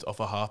smooth off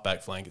a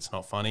halfback flank. It's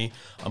not funny.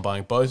 I'm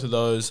buying both of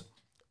those.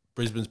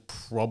 Brisbane's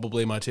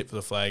probably my tip for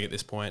the flag at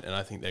this point, and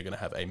I think they're going to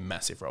have a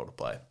massive role to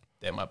play.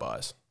 They're my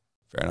buys.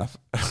 Fair enough.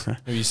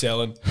 Who are you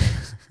selling?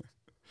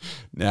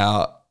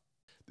 Now,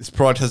 this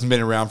product hasn't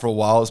been around for a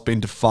while. It's been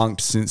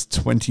defunct since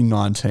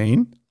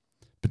 2019.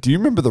 But do you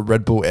remember the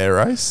Red Bull Air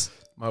Race?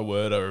 My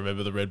word, I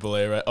remember the Red Bull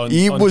Air Race. On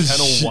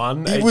Channel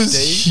 1 It HD?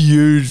 was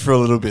huge for a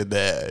little bit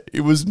there.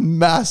 It was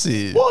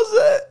massive. Was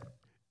it?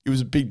 It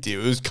was a big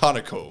deal. It was kind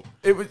of cool.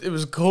 It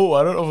was cool.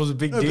 I don't know if it was a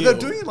big deal. But they're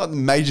doing it like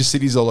major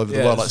cities all over the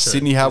world. Like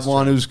Sydney had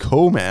one. It was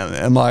cool, man.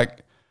 And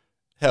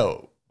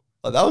hell,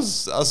 that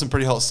was some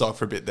pretty hot stock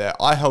for a bit there.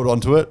 I held on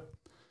to it,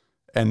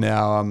 and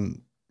now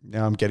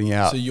I'm getting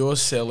out. So you're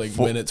selling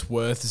when it's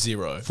worth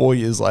 0. 4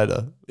 years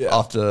later. Yeah.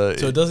 After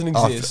so it doesn't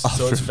exist.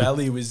 So its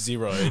value is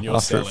 0, and you're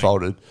after selling. It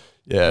folded.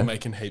 Yeah, you're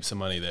making heaps of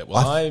money there.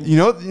 Well, you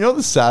know what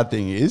the sad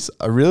thing is?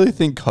 I really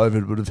think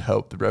COVID would have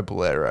helped the Red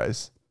Bull Air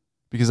Race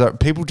because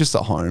people just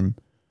at home,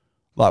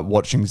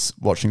 watching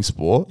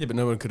sport. Yeah, but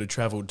no one could have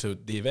travelled to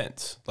the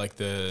events,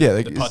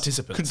 the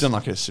participants. Could have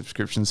done a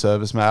subscription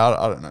service, mate.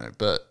 I don't know,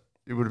 but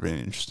it would have been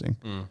interesting.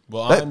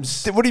 Well,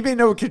 what do you mean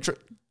no one could?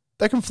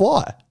 They can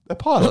fly. They're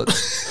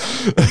pilots.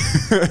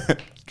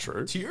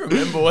 True. Do you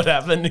remember what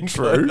happened in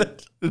True.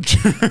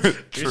 True.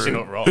 You're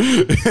not wrong.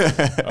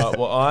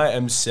 Well, I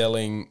am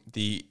selling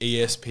the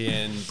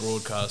ESPN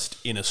broadcast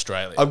in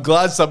Australia. I'm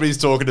glad somebody's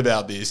talking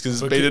about this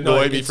because it's been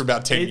annoying me for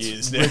about 10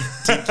 years now.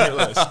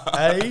 Ridiculous.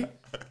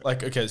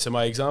 Okay, so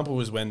my example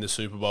was when the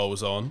Super Bowl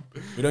was on.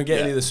 We don't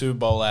get any of the Super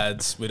Bowl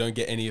ads. We don't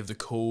get any of the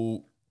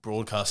cool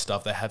broadcast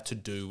stuff they have to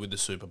do with the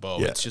Super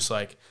Bowl. Yeah. It's just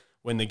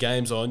when the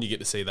game's on, you get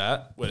to see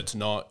that. When it's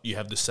not, you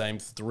have the same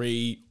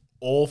 3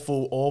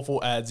 awful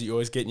ads that you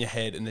always get in your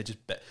head, and they're just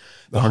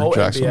the whole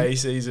NBA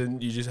season.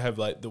 You just have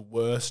the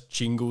worst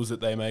jingles that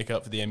they make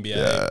up for the NBA.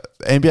 Yeah,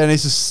 the NBA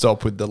needs to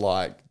stop with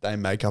they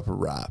make up a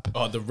rap.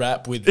 Oh, the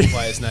rap with the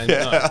players' names.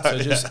 No, so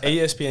just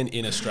ESPN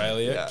in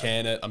Australia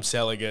can it. I'm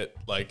selling it.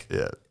 I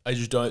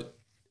just don't.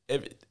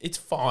 It's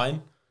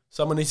fine.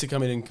 Someone needs to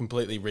come in and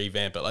completely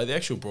revamp it. The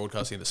actual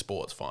broadcasting of the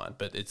sport's fine,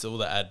 but it's all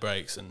the ad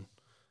breaks and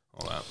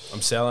all that.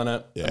 I'm selling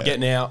it. Yeah. I'm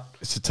getting out.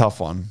 It's a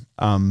tough one.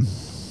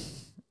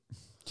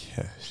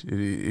 Yeah,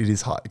 it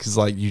is hard because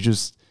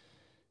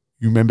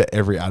you remember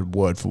every ad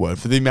word for word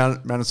for the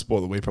amount of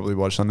sport that we probably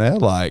watched on there.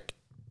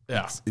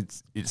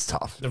 It's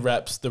tough. The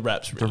raps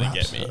really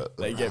get me.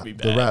 They get me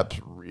bad. The raps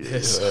really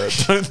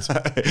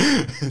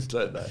hurt.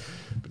 Don't know.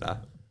 But nah,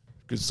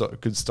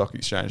 good stock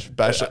exchange.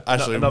 But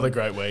actually, another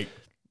great week.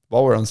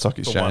 While we're on stock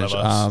exchange,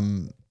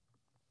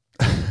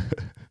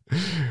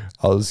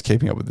 I was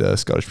keeping up with the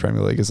Scottish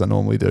Premier League as I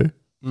normally do.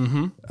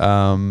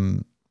 Mm-hmm.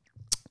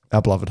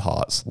 Our beloved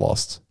Hearts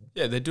lost.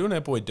 Yeah, they're doing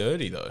our boy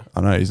dirty though.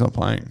 I know he's not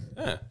playing.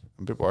 Yeah,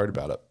 I'm a bit worried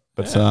about it.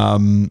 But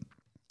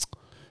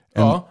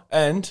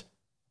and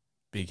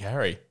Big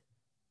Harry,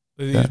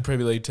 he was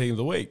Premier League Team of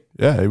the Week.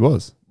 Yeah, he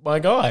was. My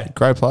guy,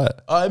 great player.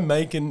 I'm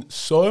making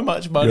so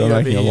much money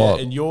over here,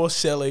 and you're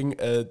selling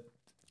a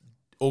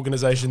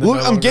organisation. That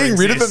Look, I'm getting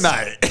rid of it,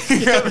 mate.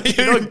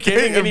 You're not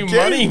getting any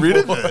money rid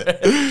of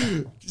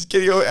it. Just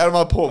getting it out of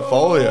my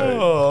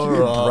portfolio. Give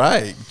me a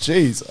break.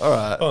 Jeez. All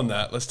right. On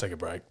that, let's take a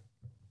break.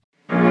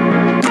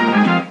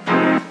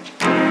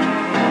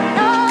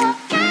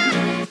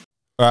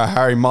 All right,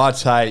 Harry, my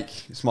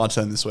take. It's my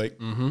turn this week.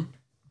 Mm-hmm.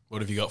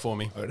 What have you got for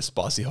me? I got a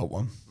spicy hot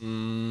one.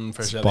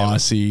 Fresh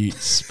Spicy.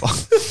 It's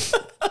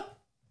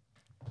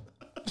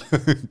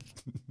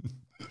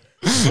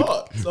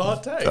a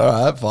hot take.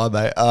 All right, fine,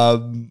 mate.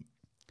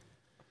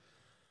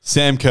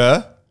 Sam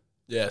Kerr.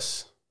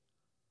 Yes.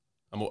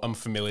 I'm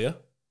familiar.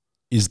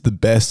 Is the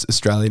best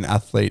Australian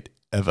athlete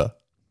ever.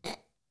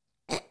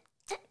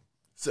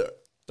 So,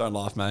 don't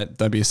laugh, mate.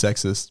 Don't be a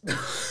sexist.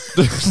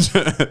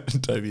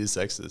 Don't be a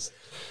sexist.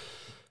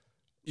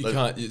 You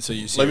can't. So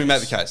you. Let me make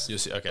the case.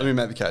 Okay. Let me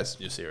make the case.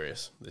 You're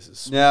serious. This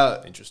is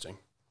now interesting.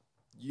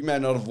 You may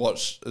not have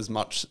watched as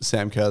much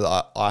Sam Kerr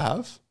that I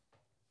have.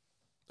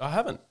 I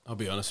haven't. I'll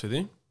be honest with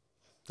you.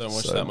 Don't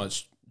watch that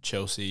much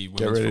Chelsea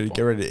women's football.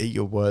 Get ready to eat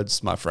your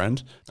words, my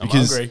friend. I'm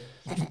hungry.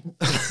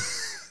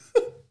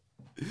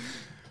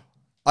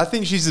 I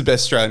think she's the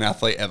best Australian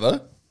athlete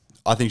ever.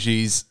 I think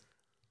she's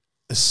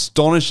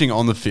astonishing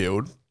on the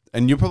field.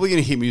 And you're probably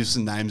going to hit me with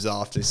some names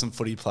after, some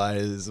footy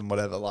players and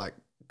whatever. Like,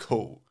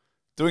 cool.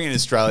 Doing it in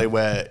Australia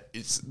where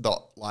it's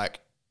not like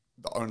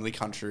the only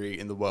country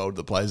in the world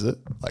that plays it.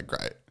 Like,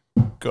 great.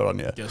 Good on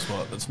you. Guess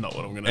what? That's not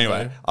what I'm going to do.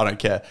 Anyway, I don't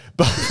care.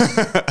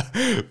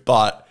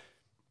 But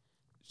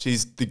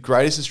she's the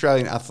greatest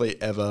Australian athlete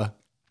ever.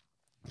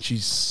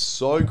 She's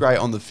so great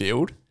on the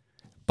field.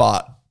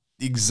 But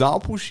the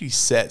example she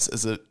sets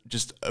as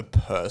just a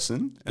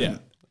person.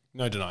 And,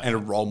 no denying. And a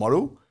role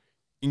model,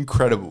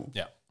 incredible.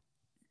 Yeah.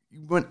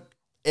 You won't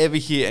ever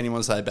hear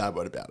anyone say a bad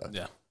word about her.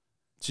 Yeah.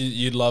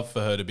 You'd love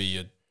for her to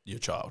be your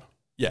child.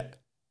 Yeah,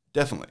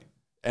 definitely.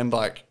 And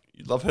like,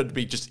 you'd love her to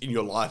be just in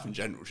your life in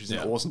general. She's an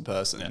awesome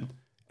person. Yeah.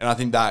 And I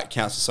think that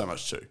counts for so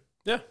much too.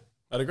 Yeah,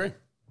 I'd agree.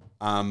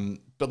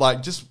 But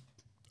like, just,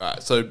 all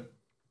right, so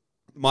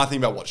my thing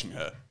about watching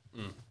her,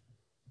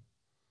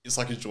 it's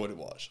like a joy to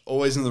watch.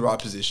 Always in the right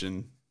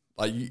position.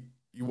 Like,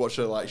 you watch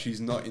her, like, she's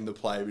not in the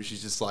play, but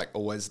she's just like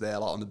always there,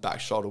 like on the back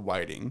shoulder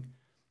waiting.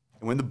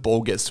 And when the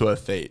ball gets to her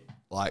feet,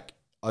 like,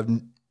 I've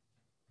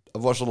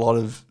watched a lot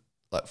of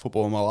like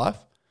football in my life.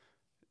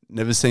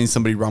 Never seen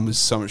somebody run with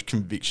so much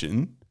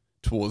conviction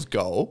towards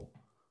goal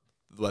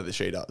the way that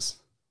she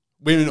does.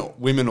 Woman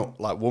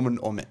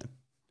or man.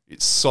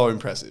 It's so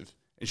impressive.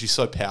 And she's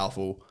so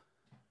powerful.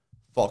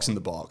 Fox in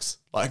the box.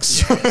 Like,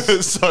 so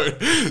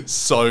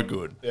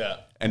good. Yeah.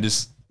 And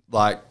just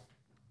like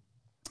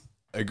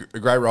a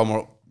great role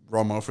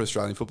model for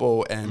Australian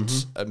football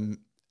and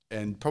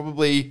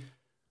probably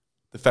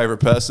the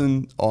favourite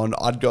person on,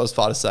 I'd go as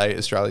far to say,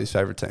 Australia's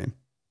favourite team.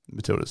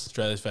 The Matildas.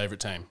 Australia's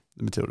favourite team.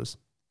 The Matildas.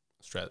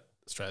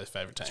 Australia's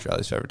favourite team.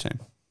 Australia's favourite team.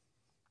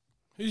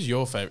 Who's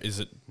your favourite? Is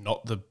it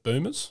not the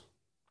Boomers?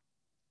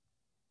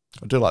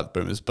 I do like the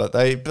Boomers, but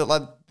they're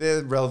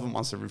relevant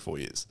once every 4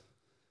 years.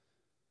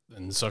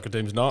 And the soccer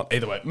team's not.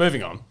 Either way,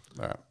 moving on.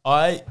 All right.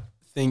 I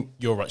think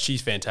you're right.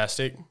 She's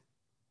fantastic.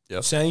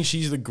 Yep. Saying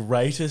she's the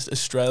greatest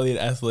Australian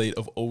athlete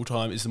of all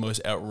time is the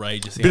most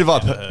outrageous thing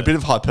a bit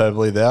of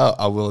hyperbole there,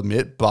 I will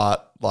admit,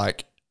 but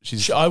like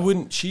she's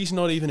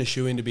not even a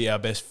shoo-in to be our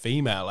best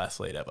female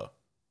athlete ever.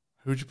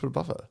 Who would you put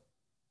above her?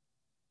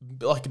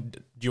 Like,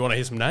 do you want to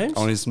hear some names? I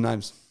want to hear some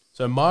names.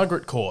 So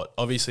Margaret Court,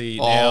 obviously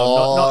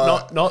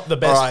now not the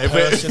best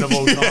person of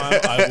all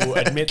time. I will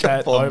admit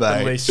that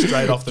openly,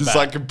 straight off the bat. Just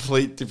like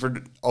complete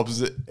different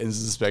opposite ends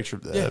of the spectrum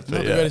there. Yeah, not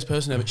the greatest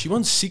person ever. She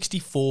won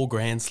 64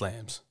 Grand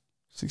Slams.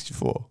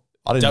 64.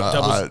 I didn't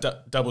know.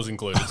 Doubles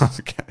included.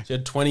 Okay. She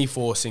had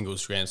 24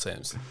 singles Grand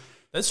Slams.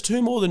 That's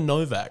 2 more than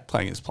Novak.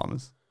 Playing as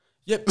plumbers.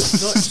 Yep.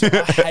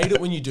 I hate it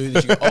when you do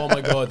this. You go, oh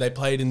my God, they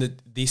played in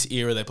this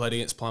era. They played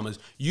against plumbers.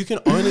 You can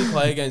only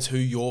play against who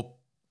you're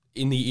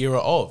in the era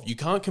of. You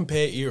can't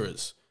compare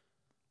eras.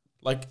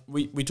 Like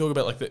we talk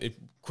about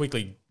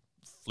quickly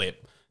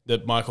flip the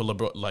Michael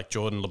LeBron, like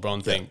Jordan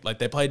LeBron thing. Like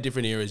they played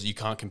different eras. You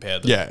can't compare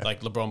them. Yeah.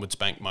 Like LeBron would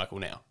spank Michael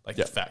now. Like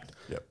it's fact.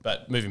 Yep.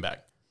 But moving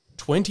back,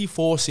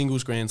 24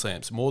 singles Grand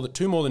Slams,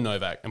 2 more than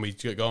Novak, and we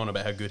go on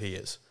about how good he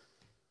is.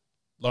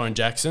 Lauren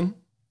Jackson.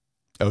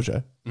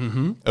 LJ.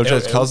 Mm-hmm.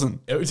 LJ's cousin.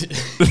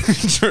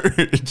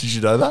 Did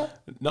you know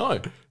that?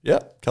 No. Yeah,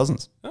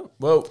 cousins. Oh,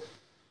 well,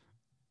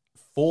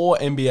 4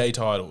 NBA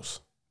titles.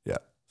 Yeah,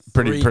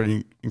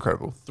 pretty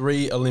incredible.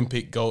 3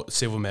 Olympic gold,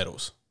 silver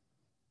medals.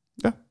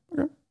 Yeah,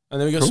 okay.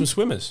 And then we got some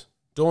swimmers.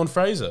 Dawn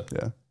Fraser.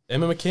 Yeah.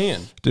 Emma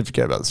McKeon. Did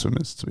forget about the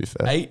swimmers, to be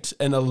fair. 8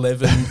 and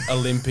 11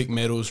 Olympic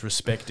medals,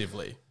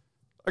 respectively.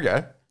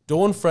 Okay.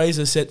 Dawn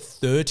Fraser set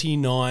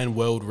 39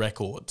 world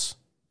records.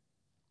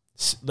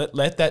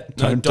 Let that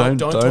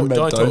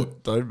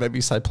don't make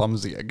me say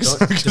plumbers again.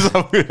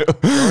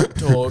 Don't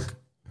talk.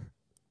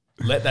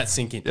 Let that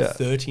sink in. Yeah.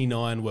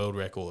 39 world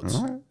records.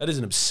 Right. That is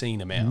an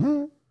obscene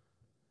amount.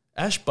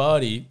 Ash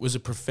Barty was a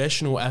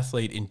professional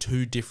athlete in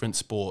 2 different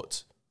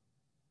sports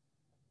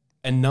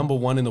and number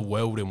 1 in the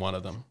world in one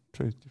of them.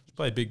 True. She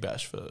played Big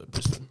Bash for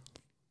Brisbane.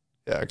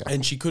 Yeah, okay.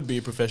 And she could be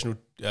a professional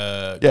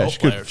golf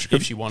player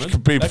if she wanted. She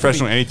could be a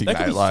professional anything, that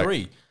mate. Could be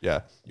 3.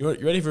 Yeah. You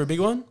ready for a big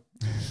one?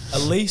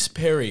 Elise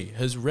Perry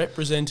has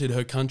represented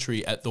her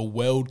country at the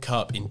World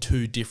Cup in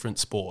 2 different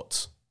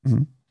sports.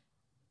 Mm-hmm.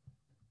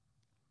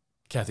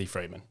 Kathy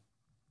Freeman.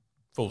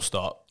 Full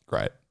stop.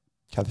 Great.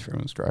 Kathy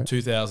Freeman's great.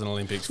 2000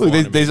 Olympics.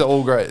 Look, these are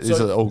all great. These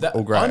are all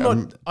great.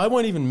 I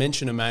won't even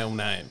mention a male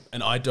name,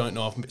 and I don't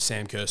know if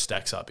Sam Kerr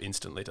stacks up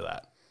instantly to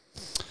that.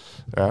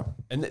 Yeah.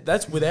 And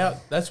that's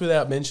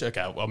without mention.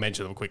 Okay, I'll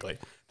mention them quickly.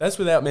 That's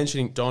without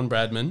mentioning Don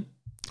Bradman,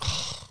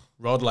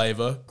 Rod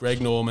Laver,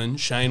 Greg Norman,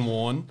 Shane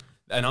Warne,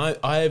 and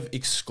I have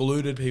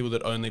excluded people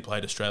that only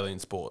played Australian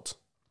sports.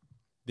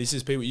 This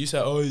is people you say,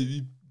 oh,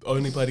 you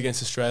only played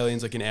against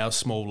Australians like in our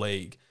small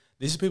league.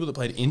 This is people that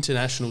played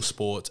international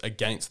sports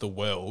against the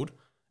world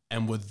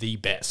and were the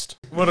best.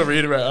 What a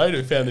reiterate. I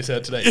only found this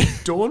out today.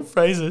 Dawn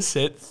Fraser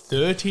set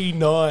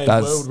 39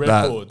 world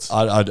records.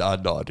 I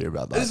had no idea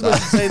about that. This is the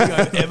most insane thing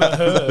I've ever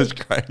heard. That's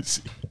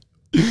crazy.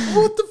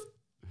 What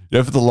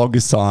the... For the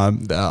longest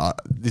time,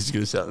 this is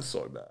going to sound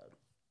so bad.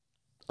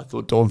 I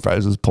thought Dawn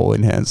Fraser was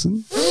Pauline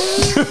Hanson.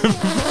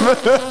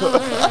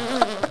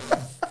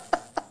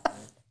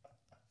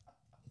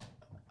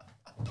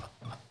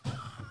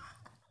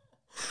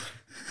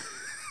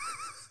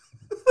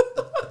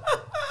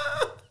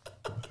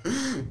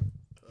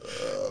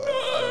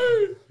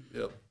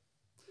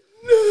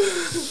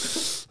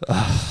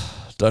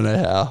 Don't know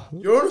how.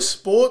 You're on a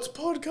sports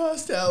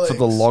podcast, Alex. For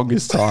the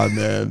longest time,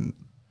 man.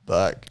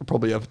 Like,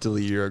 probably up until a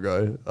year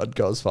ago, I'd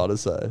go as far to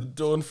say.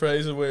 Dawn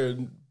Fraser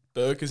wearing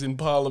burkas in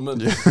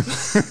Parliament. Yeah.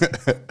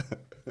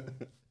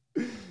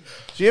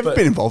 Do you ever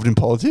been involved in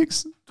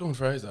politics? Dawn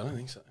Fraser, I don't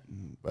think so.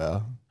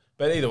 Wow.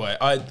 But either way,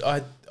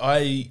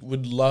 I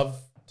would love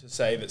to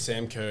say that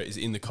Sam Kerr is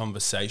in the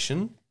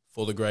conversation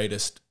for the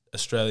greatest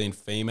Australian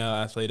female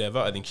athlete ever.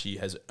 I think she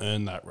has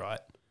earned that right.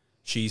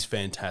 She's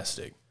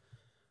fantastic.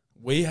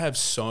 We have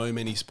so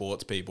many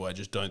sports people, I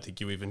just don't think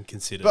you even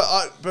consider.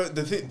 But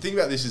the thing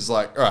about this is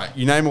like, all right,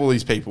 you name all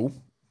these people.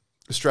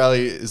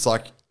 Australia is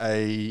like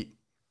I'd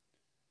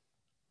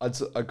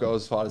go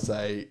as far as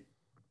say,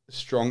 a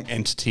strong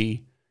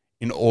entity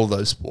in all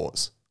those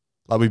sports.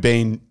 Like we've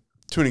been,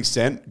 to an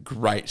extent,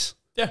 great.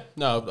 Yeah,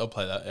 no, I'll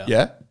play that,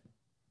 Yeah?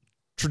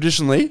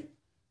 Traditionally,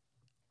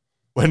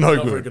 we're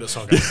not very good at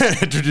soccer.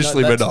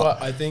 Traditionally, we're not.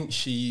 I think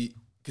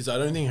because I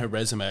don't think her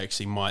resume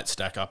actually might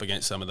stack up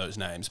against some of those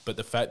names, but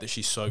the fact that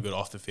she's so good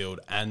off the field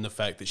and the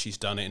fact that she's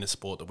done it in a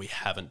sport that we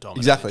haven't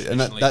dominated exactly, and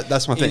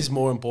that's my thing. Is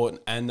more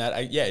important, and that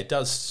it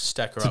does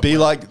stack her up. To be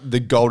like the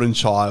golden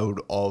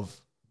child of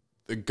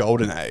the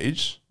golden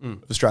age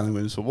of Australian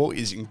women's football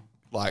is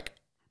like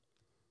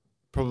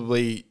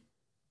probably,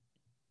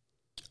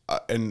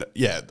 and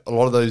yeah, a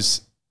lot of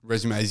those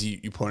resumes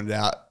you pointed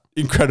out,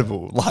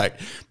 incredible. Like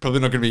probably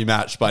not going to be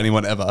matched by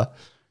anyone ever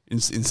in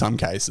some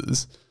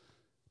cases.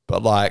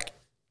 But like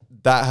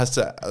that has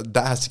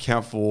to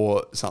count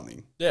for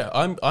something. Yeah,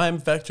 I'm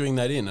factoring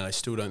that in, and I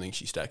still don't think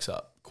she stacks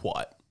up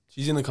quite.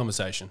 She's in the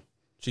conversation.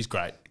 She's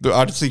great. Look,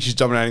 I just think she's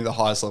dominating the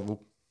highest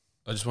level.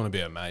 I just want to be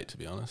her mate, to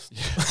be honest.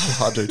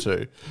 I do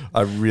too.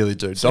 I really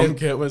do. Sam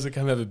Kerr wants to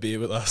come have a beer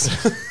with us.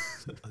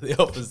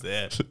 The offer's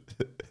there.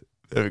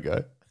 There we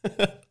go.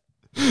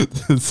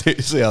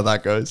 see how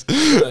that goes.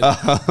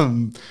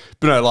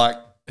 But no, like,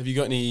 have you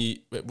got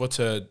any? What's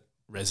her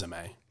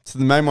resume? So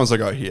the main ones I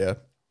got here.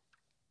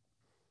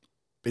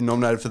 Been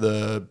nominated for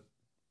the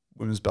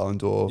Women's Ballon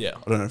d'Or. Yeah.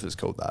 I don't know if it's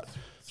called that.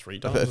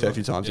 3 times? A fair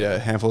few times, yeah. A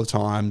handful of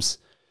times.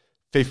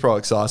 FIFA Pro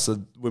Excise,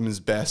 the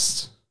women's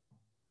best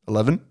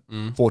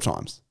 11, 4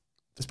 times.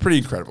 That's pretty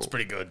incredible. It's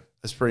pretty good.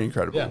 That's pretty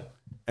incredible. Yeah.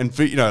 And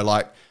for,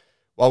 like,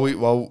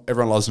 while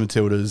everyone loves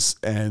Matildas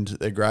and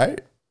they're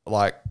great,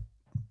 like,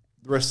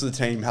 the rest of the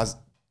team has,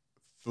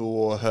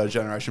 for her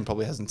generation,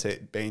 probably hasn't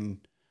been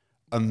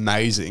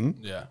amazing.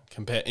 Yeah.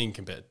 In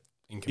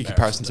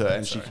comparison to her,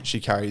 and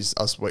she carries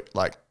us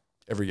like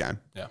every game.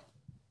 Yeah.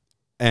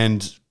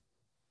 And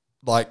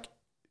like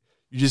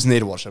you just need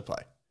to watch her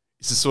play.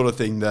 It's the sort of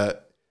thing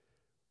that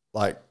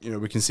like,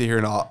 we can sit here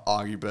and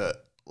argue,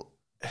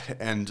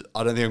 and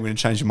I don't think I'm going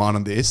to change your mind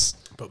on this.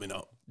 Probably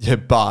not. Yeah,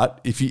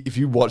 but if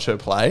you watch her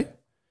play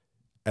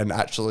and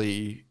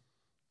actually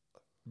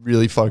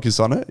really focus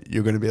on it,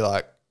 you're going to be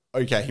like,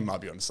 okay, he might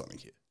be onto something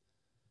here.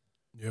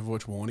 You ever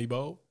watch Warnie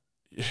Bowl?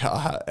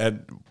 Yeah,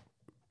 and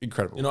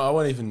incredible. I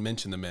won't even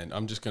mention the men.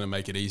 I'm just going to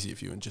make it easy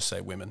for you and just say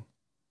women.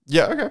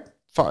 Yeah, okay.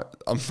 Fine.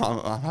 I'm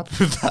happy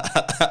with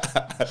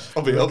that.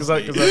 Probably because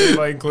if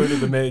I included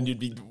the men, you'd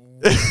be...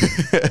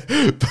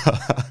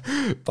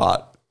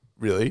 but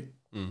really,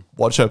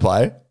 watch her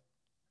play,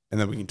 and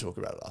then we can talk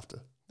about it after.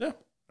 Yeah.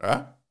 All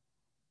right?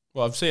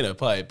 Well, I've seen her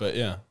play, but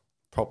yeah.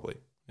 Properly.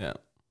 Yeah.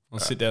 I'll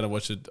sit down and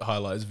watch a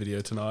highlights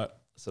video tonight.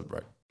 So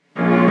break.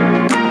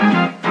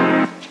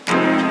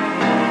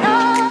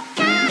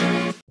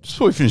 Just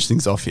before we finish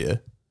things off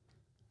here,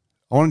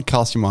 I want to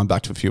cast your mind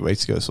back to a few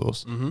weeks ago,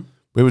 Source. Mm-hmm.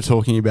 We were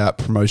talking about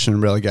promotion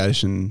and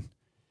relegation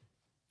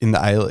in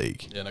the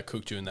A-League. Yeah, and I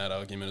cooked you in that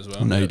argument as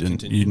well. No, you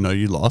didn't. You know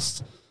you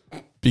lost.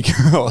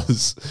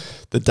 Because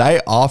the day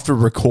after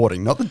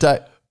recording, not the day...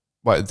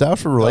 Wait, the day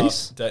after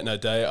release? Day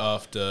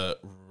after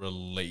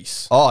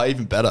release. Oh,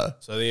 even better.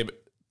 So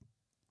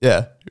yeah,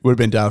 it would have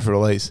been day after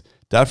release.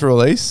 Day after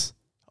release,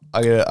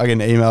 I get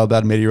an email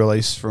about a media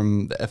release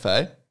from the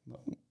FA.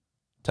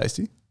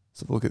 Tasty. Let's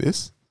have a look at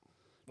this.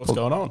 What's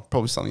going on?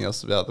 Probably something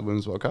else about the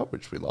Women's World Cup,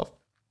 which we love.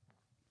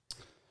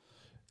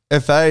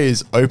 FA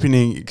is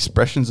opening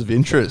expressions of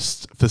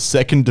interest for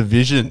second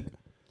division.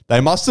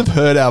 They must have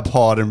heard our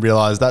pod and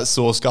realised that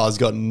Source guy's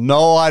got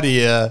no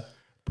idea.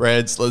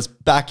 Breads, let's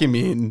back him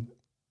in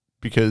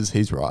because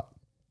he's right.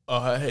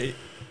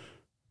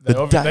 They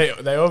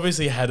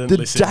obviously hadn't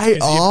listened. The day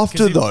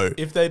after, though.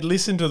 If they'd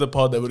listened to the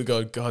pod, they would have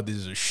gone, God, this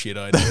is a shit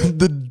idea.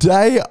 The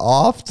day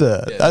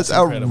after. Yeah, that's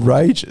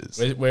outrageous.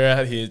 We're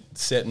out here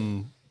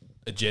setting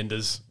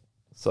agendas.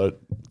 So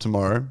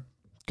tomorrow,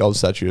 gold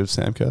statue of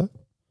Sam Kerr.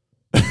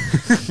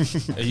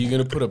 Are you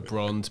going to put a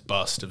bronze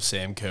bust of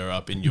Sam Kerr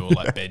up in your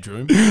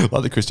bedroom?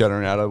 Like the Cristiano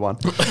Ronaldo one.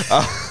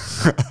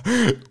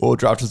 Or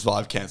Draft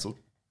Survive cancelled.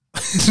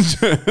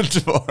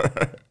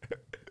 Tomorrow.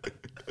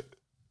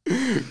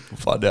 We'll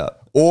find out.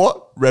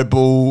 Or Red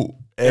Bull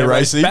Air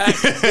Racing.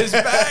 It's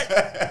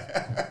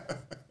back.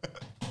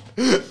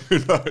 Who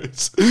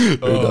knows?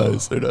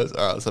 Who knows?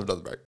 All right, let's have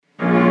another break.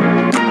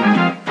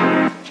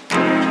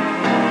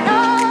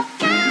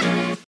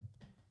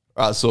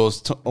 All right, so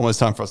it's almost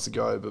time for us to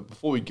go. But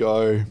before we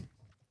go, I'm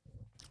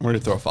going to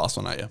throw a fast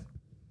one at you.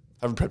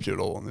 Haven't prepped you at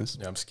all on this.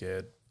 Yeah, I'm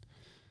scared.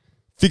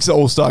 Fix the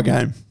All-Star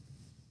game.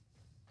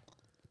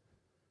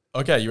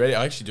 Okay, you ready?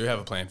 I actually do have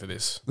a plan for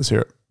this. Let's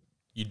hear it.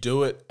 You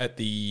do it at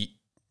the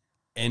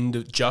end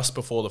of just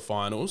before the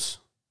finals,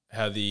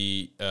 how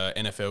the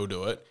NFL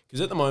do it.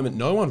 Because at the moment,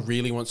 no one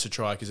really wants to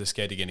try because they're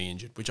scared of getting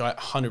injured, which I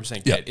 100%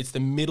 get. Yep. It's the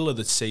middle of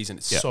the season.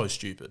 It's so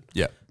stupid.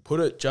 Yeah. Put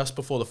it just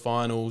before the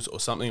finals or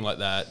something like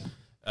that.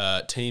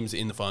 Teams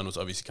in the finals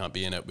obviously can't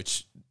be in it,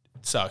 which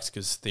sucks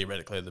because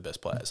theoretically they're the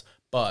best players.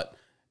 But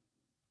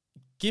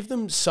give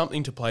them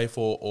something to play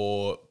for,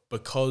 or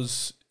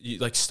because you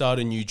start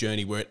a new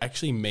journey where it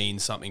actually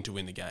means something to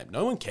win the game.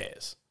 No one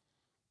cares.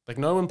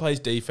 No one plays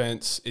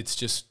defense. It's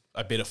just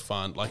a bit of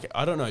fun.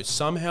 I don't know,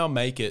 somehow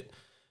make it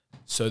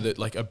so that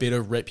a bit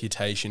of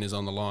reputation is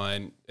on the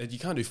line. You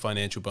can't do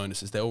financial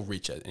bonuses. They'll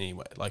reach it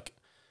anyway.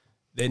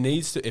 There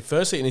needs to,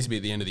 firstly, it needs to be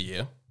at the end of the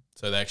year.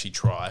 So they actually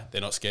try. They're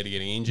not scared of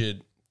getting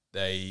injured.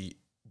 They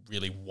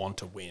really want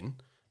to win.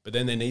 But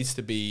then there needs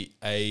to be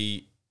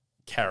a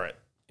carrot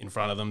in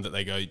front of them that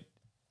they go,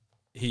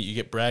 here, you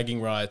get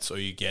bragging rights or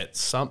you get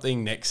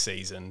something next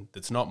season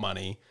that's not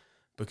money.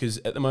 Because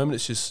at the moment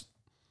it's just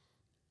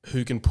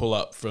who can pull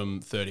up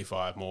from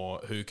 35 more,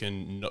 who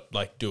can not,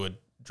 do a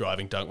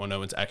driving dunk while no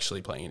one's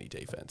actually playing any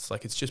defense.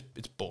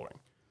 It's boring.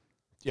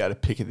 Yeah, to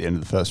pick at the end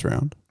of the first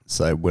round,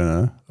 say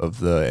winner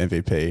of the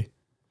MVP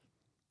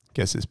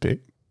gets his pick.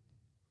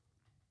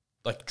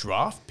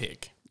 Draft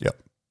pick? Yep.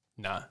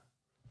 Nah.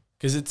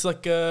 Because it's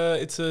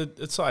it's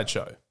a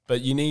sideshow.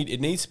 But it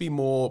needs to be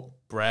more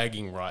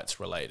bragging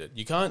rights related.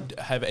 You can't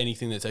have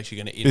anything that's actually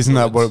going to influence. Isn't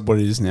that what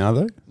it is now,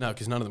 though? No,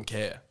 because none of them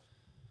care.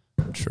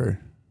 True.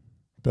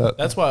 But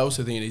that's why I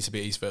also think it needs to be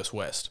East versus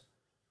West.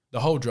 The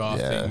whole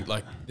draft thing,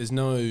 there's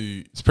no...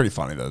 It's pretty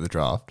funny, though, the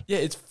draft. Yeah,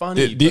 it's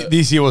funny.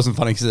 This year wasn't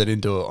funny because they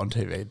didn't do it on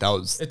TV.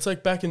 It's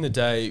back in the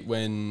day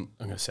when...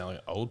 I'm going to sound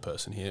like an old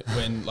person here.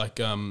 When,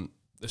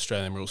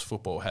 Australian rules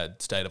football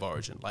had state of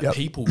origin.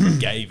 People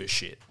gave a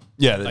shit.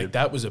 Yeah.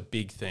 That was a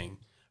big thing.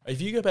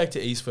 If you go back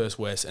to East versus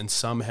West and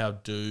somehow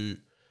do...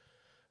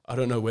 I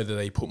don't know whether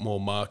they put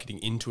more marketing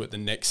into it the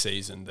next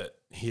season that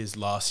here's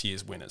last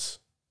year's winners.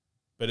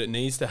 But it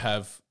needs to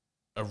have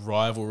a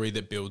rivalry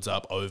that builds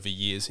up over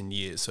years and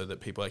years so that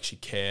people actually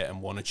care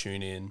and want to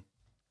tune in.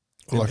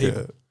 Or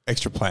an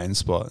extra playing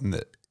spot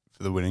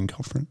for the winning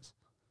conference.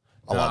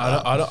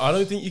 I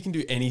don't think you can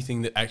do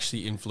anything that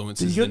actually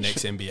influences the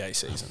next NBA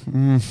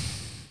season.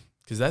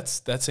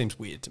 Because that seems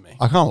weird to me.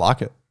 I kind of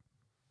like it.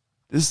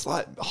 Just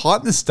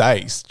heighten the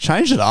stakes.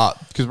 Change it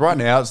up. Because right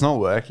now it's not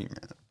working,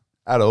 man,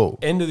 at all.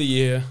 End of the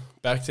year,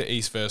 back to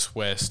East versus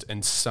West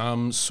and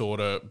some sort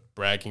of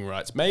bragging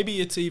rights.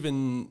 Maybe it's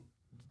even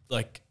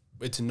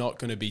it's not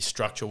going to be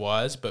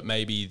structure-wise, but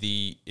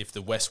maybe if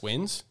the West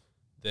wins,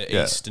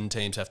 the Eastern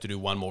teams have to do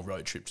one more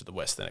road trip to the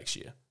West the next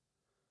year.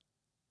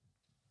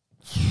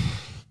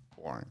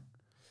 Boring.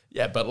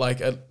 Yeah, but I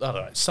don't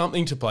know,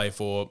 something to play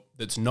for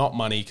that's not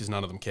money because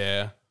none of them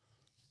care,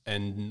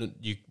 and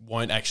you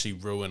won't actually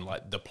ruin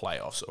the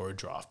playoffs or a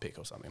draft pick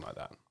or something like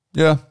that.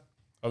 Yeah.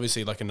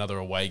 Obviously, another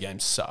away game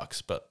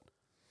sucks, but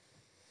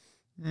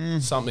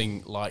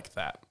something like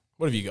that.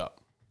 What have you got?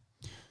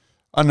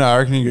 I don't know. I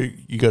reckon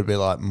you got to be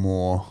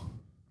more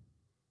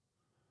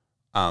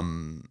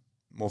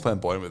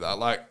flamboyant with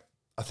that.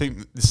 I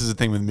think this is the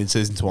thing with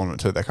mid-season tournament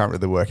too. They can't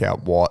really work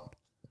out what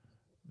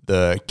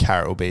the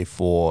carrot will be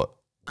for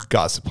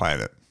guys to play in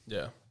it.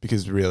 Yeah.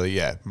 Because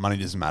really, money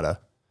doesn't matter.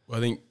 Well,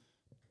 I think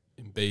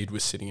Embiid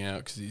was sitting out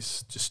because he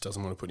just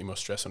doesn't want to put any more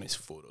stress on his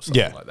foot or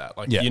something like that.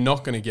 Like, you're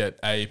not going to get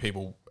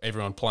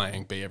everyone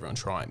playing, B, everyone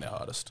trying their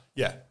hardest.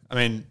 Yeah. I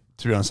mean,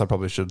 to be honest, I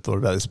probably should have thought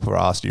about this before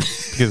I asked you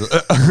because,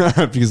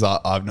 because I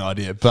have no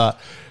idea. But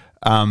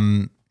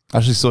I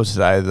actually saw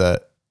today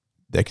that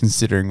they're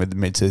considering with the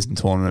mid-season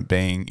tournament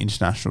being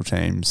international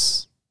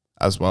teams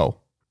as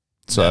well.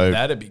 So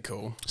that'd be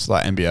cool. It's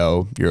like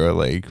NBL,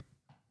 EuroLeague.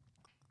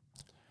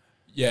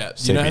 Yeah,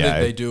 you know how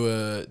they do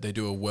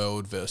a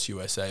World versus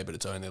USA, but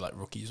it's only like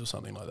rookies or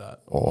something like that.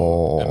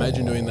 Oh,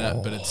 imagine doing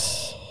that, but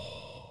it's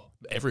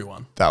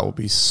everyone. That would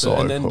be so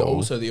and then cool.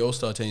 also the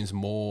All-Star team's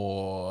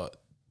more.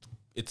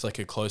 It's like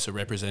a closer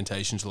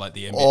representation to like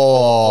the NBA.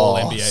 All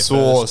NBA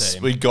Sauce, first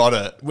team. we got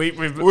it. We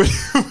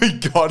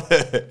got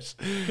it.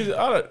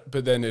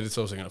 But then it's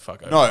also going to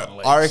fuck over.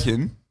 No, I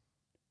reckon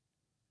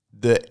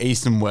the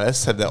East and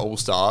West have their All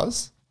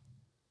Stars.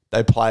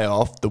 They play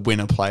off. The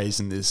winner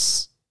plays in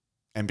this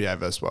NBA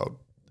versus World,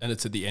 and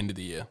it's at the end of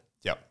the year.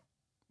 Yep,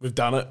 we've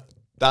done it.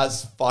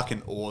 That's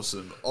fucking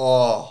awesome.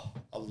 Oh,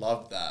 I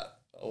love that.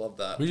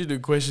 We should do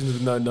questions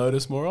with no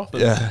notice more often.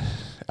 Yeah,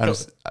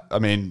 I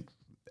mean.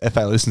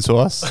 FA listen to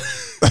us.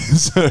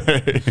 So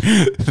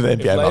the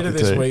NBA later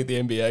this week the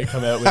NBA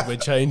come out with we're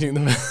changing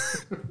them.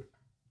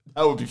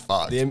 That would be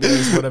fucked. The NBA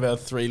is one of our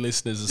 3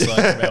 listeners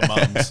aside from our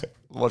mums.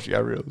 Watching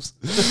our reels.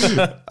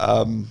 But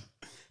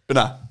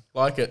nah.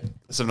 Like it.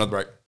 Let's have another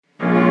break.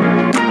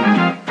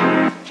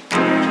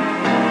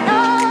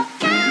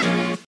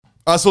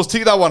 Alright, so let's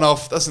tick that one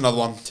off. That's another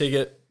one.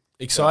 Ticket.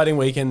 Exciting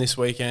weekend this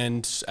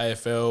weekend.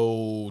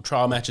 AFL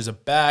trial matches are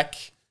back.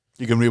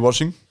 You're going to be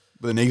watching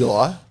with an eagle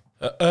eye?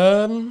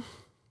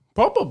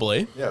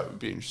 Probably. Yeah, it would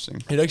be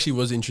interesting. It actually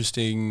was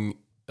interesting.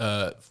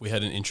 We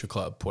had an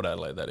intra-club, Port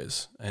Adelaide, that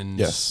is. And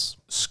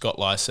Scott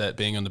Lysett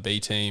being on the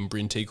B team,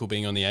 Bryn Teakle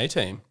being on the A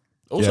team.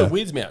 Also,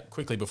 weirds me out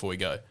quickly before we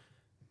go.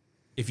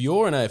 If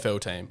you're an AFL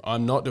team,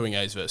 I'm not doing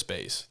A's versus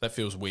B's. That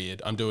feels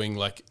weird. I'm doing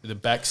like the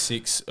back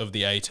 6 of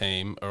the A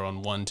team are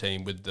on one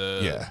team with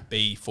the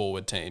B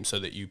forward team so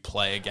that you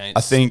play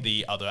against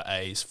the other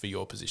A's for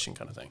your position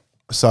kind of thing.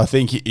 So I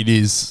think it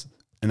is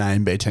an A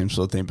and B team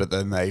sort of thing, but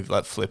then they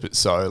like flip it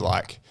so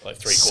like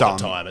 3/4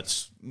 time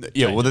it's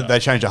they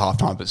change at half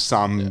time, but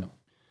some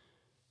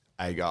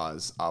A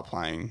guys are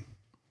playing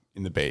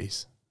in the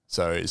B's.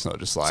 So it's not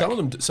just like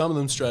some of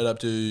them straight up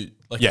do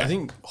like I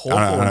think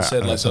Hawthorn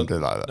said like something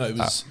like that. No, it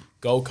was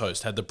Gold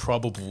Coast had the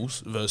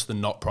probables versus the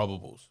not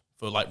probables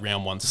for like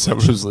round 1 so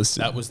it was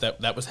listed.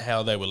 That was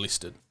how they were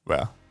listed.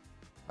 Wow.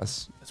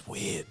 That's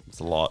weird. It's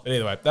a lot. But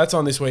anyway, that's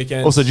on this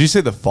weekend. Also, did you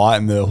see the fight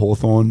in the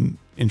Hawthorn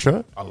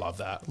intro? I love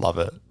that. Love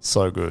it.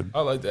 So good.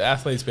 I like the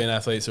athletes being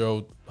athletes. They're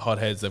all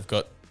hotheads. They've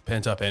got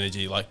pent up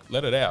energy. Like,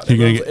 let it out.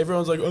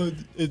 Everyone's like, oh,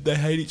 they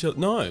hate each other.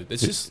 No,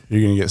 it's just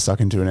you're gonna get stuck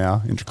into an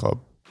hour intra club.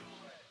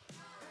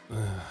 I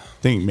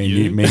think me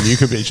and you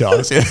could be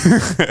Charles. Yeah,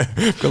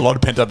 got a lot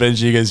of pent up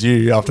energy against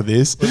you after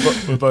this.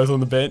 We're both on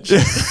the bench.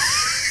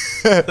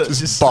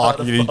 just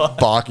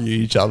barking at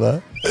each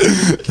other.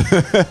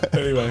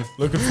 Anyway,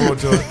 looking forward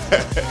to it.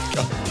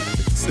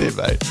 See you,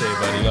 mate. See you,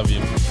 buddy. Love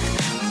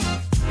you.